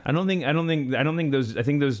 Yeah, I don't think those. I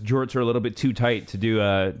think those jorts are a little bit too tight to do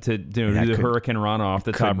the Hurricane Rana off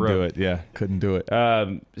the top rope. Couldn't do it. Yeah, couldn't do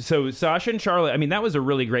it. So Sasha and Charlotte. I mean, that was a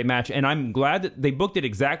really great match, and I'm glad that they booked it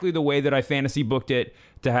exactly the way that I fantasy booked it,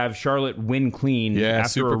 to have Charlotte win clean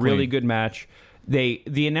after a really good match.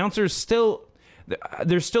 The announcers still.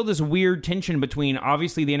 There's still this weird tension between,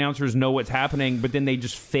 obviously the announcers know what's happening, but then they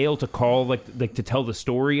just fail to call like to tell the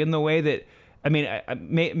story in the way that. I mean,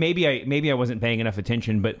 maybe I wasn't paying enough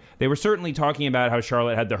attention, but they were certainly talking about how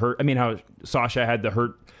Charlotte had the hurt. I mean, how Sasha had the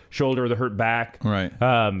hurt shoulder, the hurt back. Right.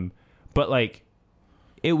 But like,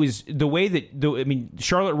 it was the way that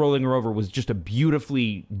Charlotte rolling her over was just a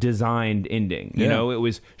beautifully designed ending. You know,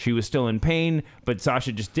 she was still in pain, but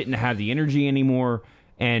Sasha just didn't have the energy anymore,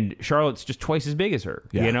 and Charlotte's just twice as big as her.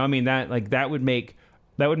 Yeah. You know, I mean that would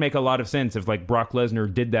make a lot of sense if like Brock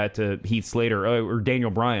Lesnar did that to Heath Slater or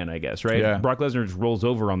Daniel Bryan, I guess, right? Yeah. Brock Lesnar just rolls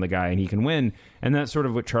over on the guy and he can win, and that's sort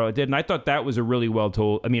of what Charlotte did. And I thought that was a really well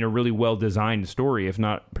told, a really well designed story, if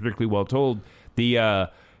not particularly well told. I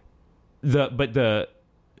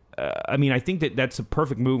think that's a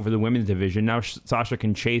perfect move for the women's division. Now Sasha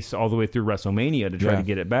can chase all the way through WrestleMania to try to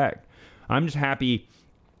get it back. I'm just happy.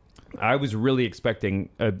 I was really expecting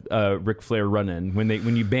a Ric Flair run-in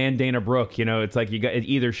when you ban Dana Brooke. You know, it's like you got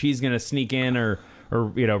either she's going to sneak in or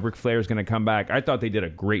Ric Flair's going to come back. I thought they did a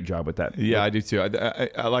great job with that. Yeah, I do too.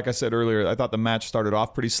 I like I said earlier, I thought the match started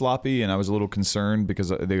off pretty sloppy, and I was a little concerned because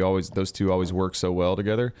those two always work so well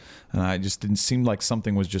together, and I just didn't seem like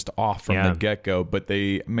something was just off from the get-go. But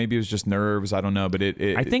maybe it was just nerves. I don't know, but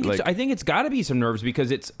I think it's got to be some nerves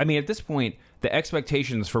because at this point the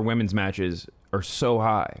expectations for women's matches are so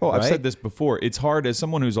high. Oh, I've said this before. It's hard, as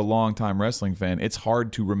someone who's a longtime wrestling fan, it's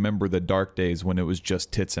hard to remember the dark days when it was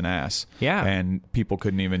just tits and ass. Yeah. And people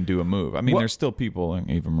couldn't even do a move. I mean, there's still people, like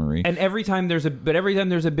Eva Marie. And every time there's a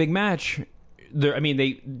big match,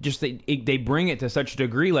 they bring it to such a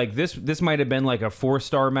degree. Like this might have been like a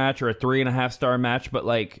 4-star match or a 3.5-star match, but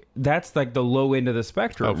like that's like the low end of the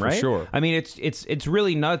spectrum, for right? Sure. I mean, it's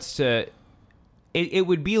really nuts to. It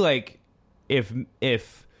would be like if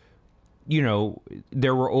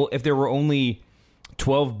there were only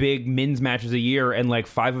 12 big men's matches a year and like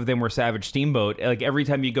 5 of them were Savage Steamboat. Like every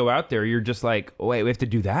time you go out there, you're just like, oh, wait, we have to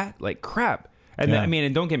do that? Like crap. And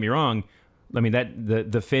and don't get me wrong. I mean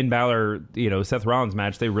that the Finn Balor, Seth Rollins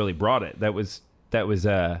match, they really brought it. That was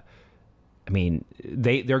they're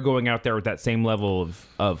going out there with that same level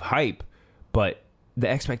of hype, but the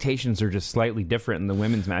expectations are just slightly different in the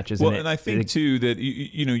women's matches. Well, and I think too that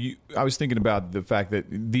I was thinking about the fact that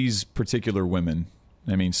these particular women,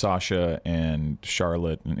 I mean Sasha and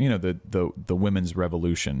Charlotte, and the women's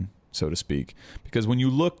revolution, so to speak, because when you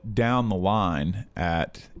look down the line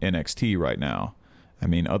at NXT right now, I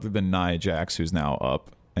mean, other than Nia Jax, who's now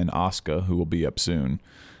up, and Asuka, who will be up soon.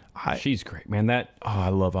 She's great, man. I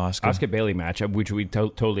love Asuka. Asuka Bayley match, which we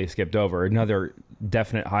totally skipped over. Another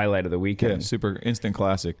definite highlight of the weekend. Yeah, super instant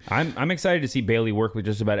classic. I'm excited to see Bayley work with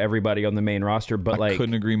just about everybody on the main roster, but I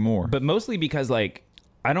couldn't agree more. But mostly because like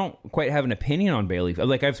I don't quite have an opinion on Bayley.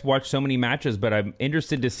 Like I've watched so many matches, but I'm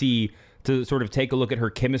interested to sort of take a look at her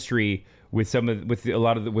chemistry with a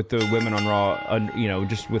lot of the women on Raw,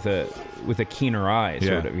 just with a keener eye,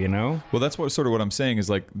 sort of, Well, that's what I'm saying is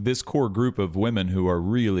like this core group of women who are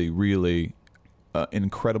really, really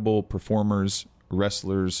incredible performers,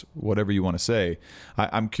 wrestlers, whatever you want to say.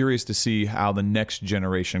 I'm curious to see how the next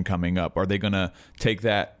generation coming up, are they going to take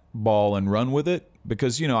that ball and run with it,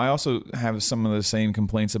 because, you know, I also have some of the same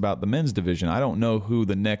complaints about the men's division. I don't know who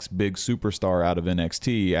the next big superstar out of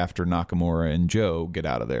NXT after Nakamura and Joe get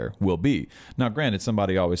out of there will be. Now, granted,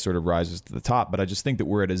 somebody always sort of rises to the top, but I just think that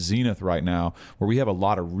we're at a zenith right now where we have a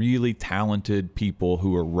lot of really talented people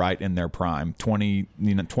who are right in their prime,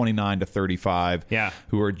 29 to 35,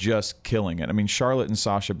 who are just killing it. I mean, Charlotte and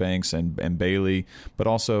Sasha Banks and Bayley, but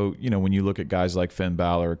also, you know, when you look at guys like Finn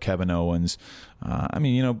Balor, Kevin Owens, I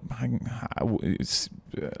mean, you know,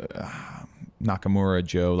 Nakamura,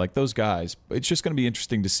 Joe, like those guys. It's just going to be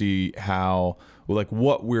interesting to see how, like,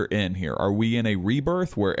 what we're in here. Are we in a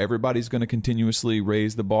rebirth where everybody's going to continuously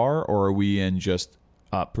raise the bar, or are we in just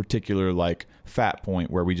a particular, like, fat point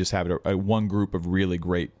where we just have a one group of really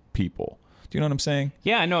great people? Do you know what I'm saying?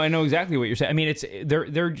 Yeah, I know exactly what you're saying. I mean,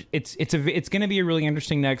 it's going to be a really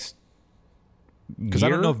interesting next. Because I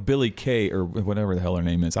don't know if Billy Kay or whatever the hell her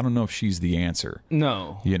name is, I don't know if she's the answer.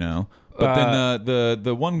 No, you know. But then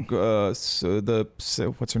the one what's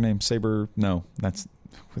her name? Saber? No, what's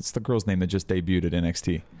the girl's name that just debuted at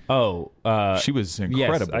NXT? She was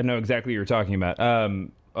incredible. Yes, I know exactly what you're talking about.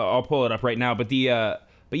 I'll pull it up right now. But yeah,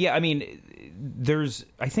 I mean,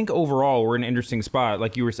 I think overall we're in an interesting spot.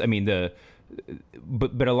 Like you were, I mean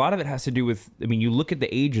but a lot of it has to do with. I mean, you look at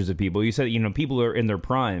the ages of people. You said, you know, people are in their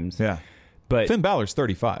primes. Yeah. But Finn Balor's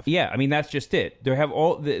 35. Yeah, I mean, that's just it. They have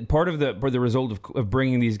all part of the result of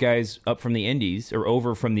bringing these guys up from the indies or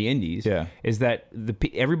over from the indies is that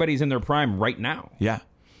everybody's in their prime right now. Yeah.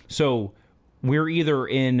 So we're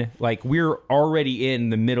we're already in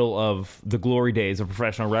the middle of the glory days of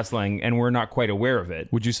professional wrestling, and we're not quite aware of it.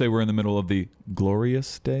 Would you say we're in the middle of the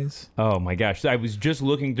glorious days? Oh my gosh. I was just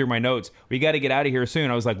looking through my notes. We got to get out of here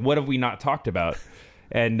soon. I was like, what have we not talked about?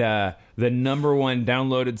 And the number one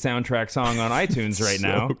downloaded soundtrack song on iTunes right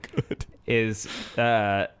now is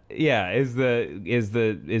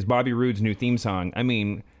Bobby Roode's new theme song. I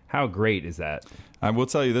mean, how great is that? I will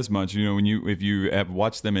tell you this much, you know, if you have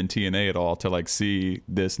watched them in TNA at all, to like see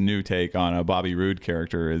this new take on a Bobby Roode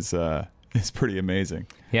character is pretty amazing.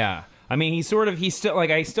 Yeah. I mean, he's still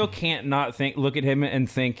like, I still can't not look at him and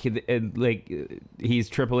think like he's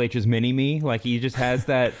Triple H's mini-me. Like, he just has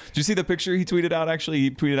that. Did you see the picture he tweeted out? Actually,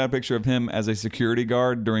 he tweeted out a picture of him as a security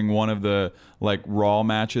guard during one of the like Raw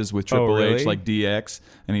matches with Triple H, like DX,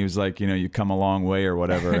 and he was like, you know, you come a long way or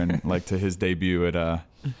whatever, and like to his debut at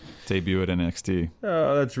NXT.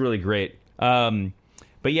 Oh, that's really great.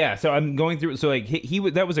 But yeah, so I'm going through. So like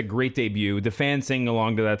that was a great debut. The fans singing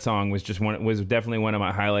along to that song was definitely one of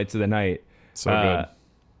my highlights of the night. So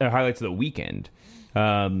good. Highlights of the weekend.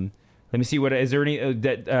 Let me see, what is there any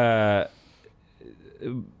that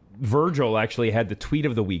Virgil actually had the tweet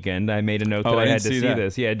of the weekend. I made a note that I had to see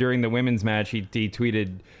this. Yeah, during the women's match, he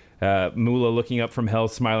tweeted. Moolah looking up from hell,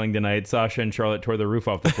 smiling tonight. Sasha and Charlotte tore the roof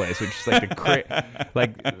off the place, which is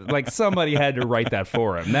like like somebody had to write that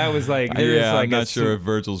for him. That was like, I'm not sure if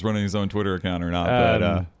Virgil's running his own Twitter account or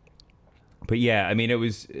not, but yeah, I mean, it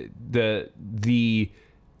was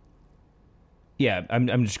yeah.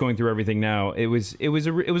 I'm just going through everything now. It was a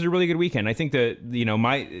really good weekend. I think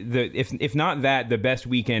if not that, the best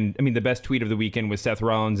weekend. I mean, the best tweet of the weekend was Seth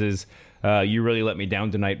Rollins's. You really let me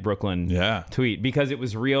down tonight, Brooklyn tweet, because it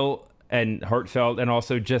was real and heartfelt, and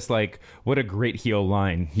also just like, what a great heel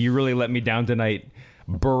line. You really let me down tonight,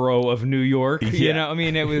 borough of New York. You know, I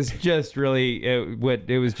mean, it was just really,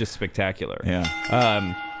 it was just spectacular.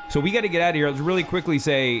 Yeah. So we got to get out of here. Let's really quickly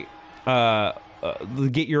say,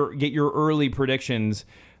 get your early predictions.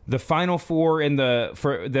 The final four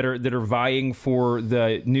that are vying for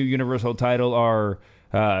the new Universal title are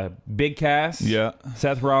Big Cass,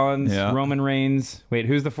 Seth Rollins, Roman Reigns. Wait,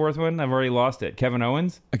 who's the fourth one? I've already lost it. Kevin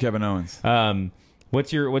Owens. Kevin Owens.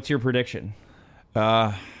 What's your prediction?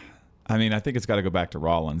 I mean, I think it's got to go back to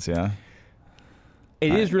Rollins. Yeah.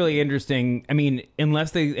 It is really interesting. I mean,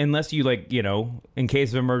 unless you, like, you know, in case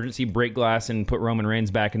of emergency, break glass and put Roman Reigns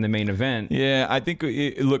back in the main event. Yeah, I think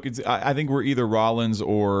I think we're either Rollins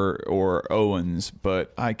or Owens,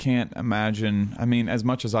 but I can't imagine. I mean, as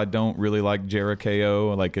much as I don't really like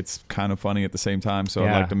Jericho, like, it's kind of funny at the same time. So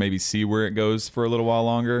I'd like to maybe see where it goes for a little while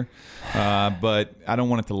longer. But I don't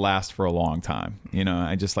want it to last for a long time. You know,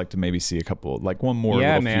 I just like to maybe see a couple, like one more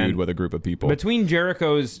little feud with a group of people. Between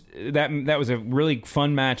Jericho's, that was a really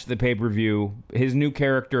fun match at the pay-per-view. His new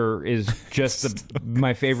character is just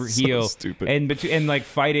my favorite heel. Stupid. And like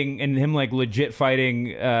fighting, and him like legit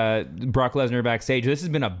fighting Brock Lesnar backstage. This has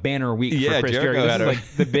been a banner week for Chris Jericho. This is like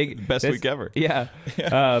the big best week ever. Yeah.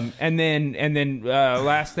 And then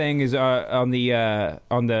last thing is on SmackDown.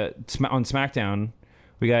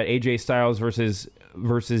 We got AJ Styles versus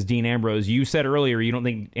Dean Ambrose. You said earlier you don't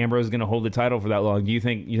think Ambrose is going to hold the title for that long. Do you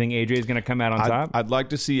think AJ is going to come out on top? I'd like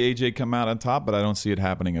to see AJ come out on top, but I don't see it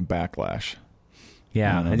happening in Backlash.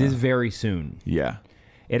 Yeah, it is very soon. Yeah.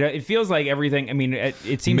 It feels like everything. I mean,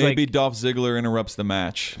 it seems maybe like Dolph Ziggler interrupts the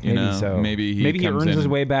match. Maybe so. Maybe he earns his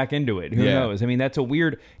way back into it. Who Yeah. knows? I mean, it's a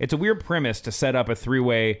weird premise to set up a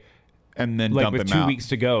 3-way and then like dump with him 2 out. weeks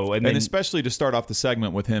to go, and then, especially to start off the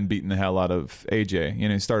segment with him beating the hell out of AJ.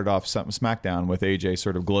 He started off SmackDown with AJ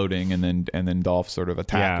sort of gloating, and then Dolph sort of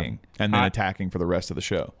attacking, and then attacking for the rest of the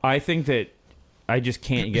show. I think that I just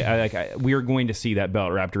can't get we are going to see that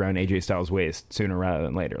belt wrapped around AJ Styles' waist sooner rather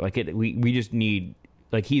than later. Like we just need.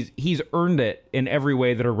 Like he's earned it in every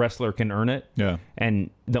way that a wrestler can earn it. Yeah. And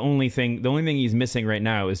the only thing he's missing right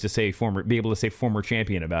now is to be able to say former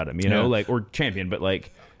champion about him, or champion, but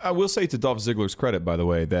like. I will say to Dolph Ziggler's credit, by the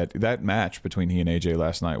way, that match between he and AJ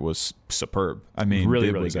last night was superb. I mean, really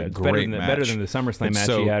it really was good. a great match. Better than the SummerSlam match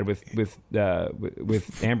he had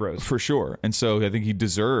with Ambrose, for sure. And so I think he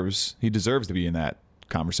deserves to be in that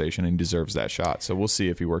conversation and deserves that shot. So we'll see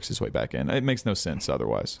if he works his way back in. It makes no sense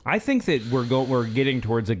otherwise. I think that we're getting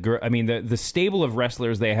towards the stable of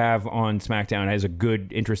wrestlers they have on SmackDown has a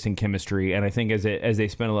good, interesting chemistry, and I think as they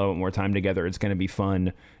spend a little bit more time together, it's going to be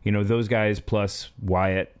fun. Those guys plus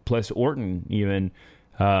Wyatt plus Orton even.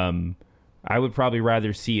 I would probably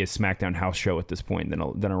rather see a SmackDown house show at this point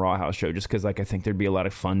than a Raw house show, just because I think there'd be a lot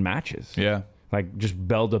of fun matches. Yeah. Like just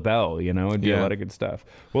bell to bell, it'd be a lot of good stuff.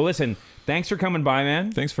 Well, listen, thanks for coming by,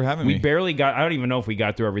 man. Thanks for having me. We barely got. I don't even know if we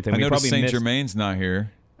got through everything. I we noticed probably Saint Germain's not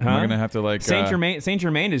here. Huh? We're gonna have to Saint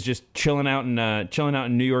Germain is just chilling out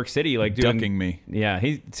in New York City, like ducking me. Yeah,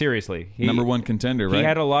 he number one contender. Right? He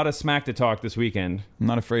had a lot of smack to talk this weekend. I'm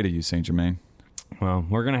not afraid of you, Saint Germain. Well,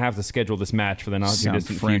 we're gonna have to schedule this match for the not too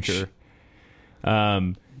distant future.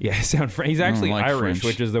 Yeah, He's actually like Irish, French.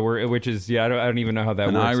 which is the word. Which is I don't even know how that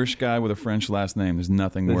works. works. An Irish guy with a French last name. There's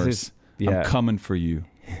nothing worse. I'm coming for you.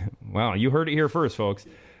 Wow, you heard it here first, folks.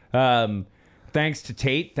 Thanks to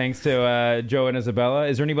Tate. Thanks to Joe and Isabella.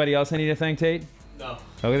 Is there anybody else I need to thank, Tate? No.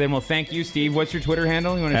 Okay, then. Well, thank you, Steve. What's your Twitter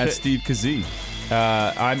handle? You want to Steve Kazee.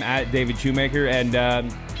 I'm at David Shoemaker,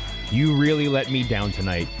 and you really let me down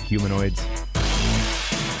tonight, humanoids.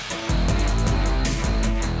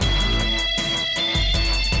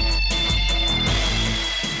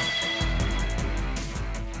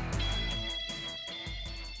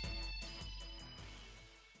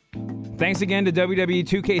 Thanks again to WWE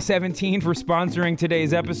 2K17 for sponsoring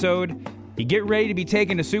today's episode. You get ready to be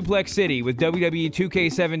taken to Suplex City with WWE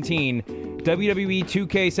 2K17. WWE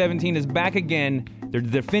 2K17 is back again. They're the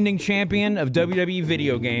defending champion of WWE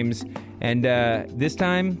video games. And this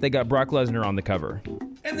time, they got Brock Lesnar on the cover.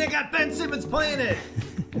 And they got Ben Simmons playing it!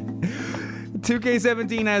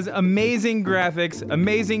 2K17 has amazing graphics,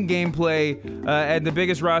 amazing gameplay, and the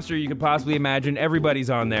biggest roster you could possibly imagine.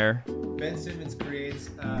 Everybody's on there. Ben Simmons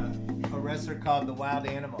creates a wrestler called the Wild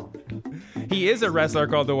Animal. He is a wrestler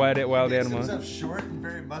called the Wild Animal. He makes himself short and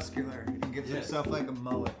very muscular. He gives himself like a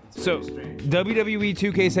mullet. It's so WWE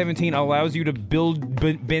 2K17 allows you to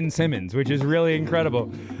build Ben Simmons, which is really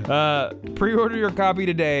incredible. Pre-order your copy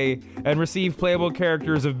today and receive playable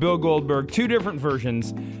characters of Bill Goldberg, 2 different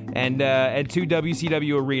versions, and 2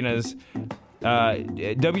 WCW arenas.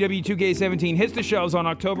 WWE 2K17 hits the shelves on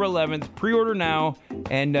October 11th. Pre-order now,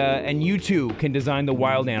 and you too can design the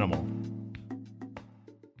Wild Animal.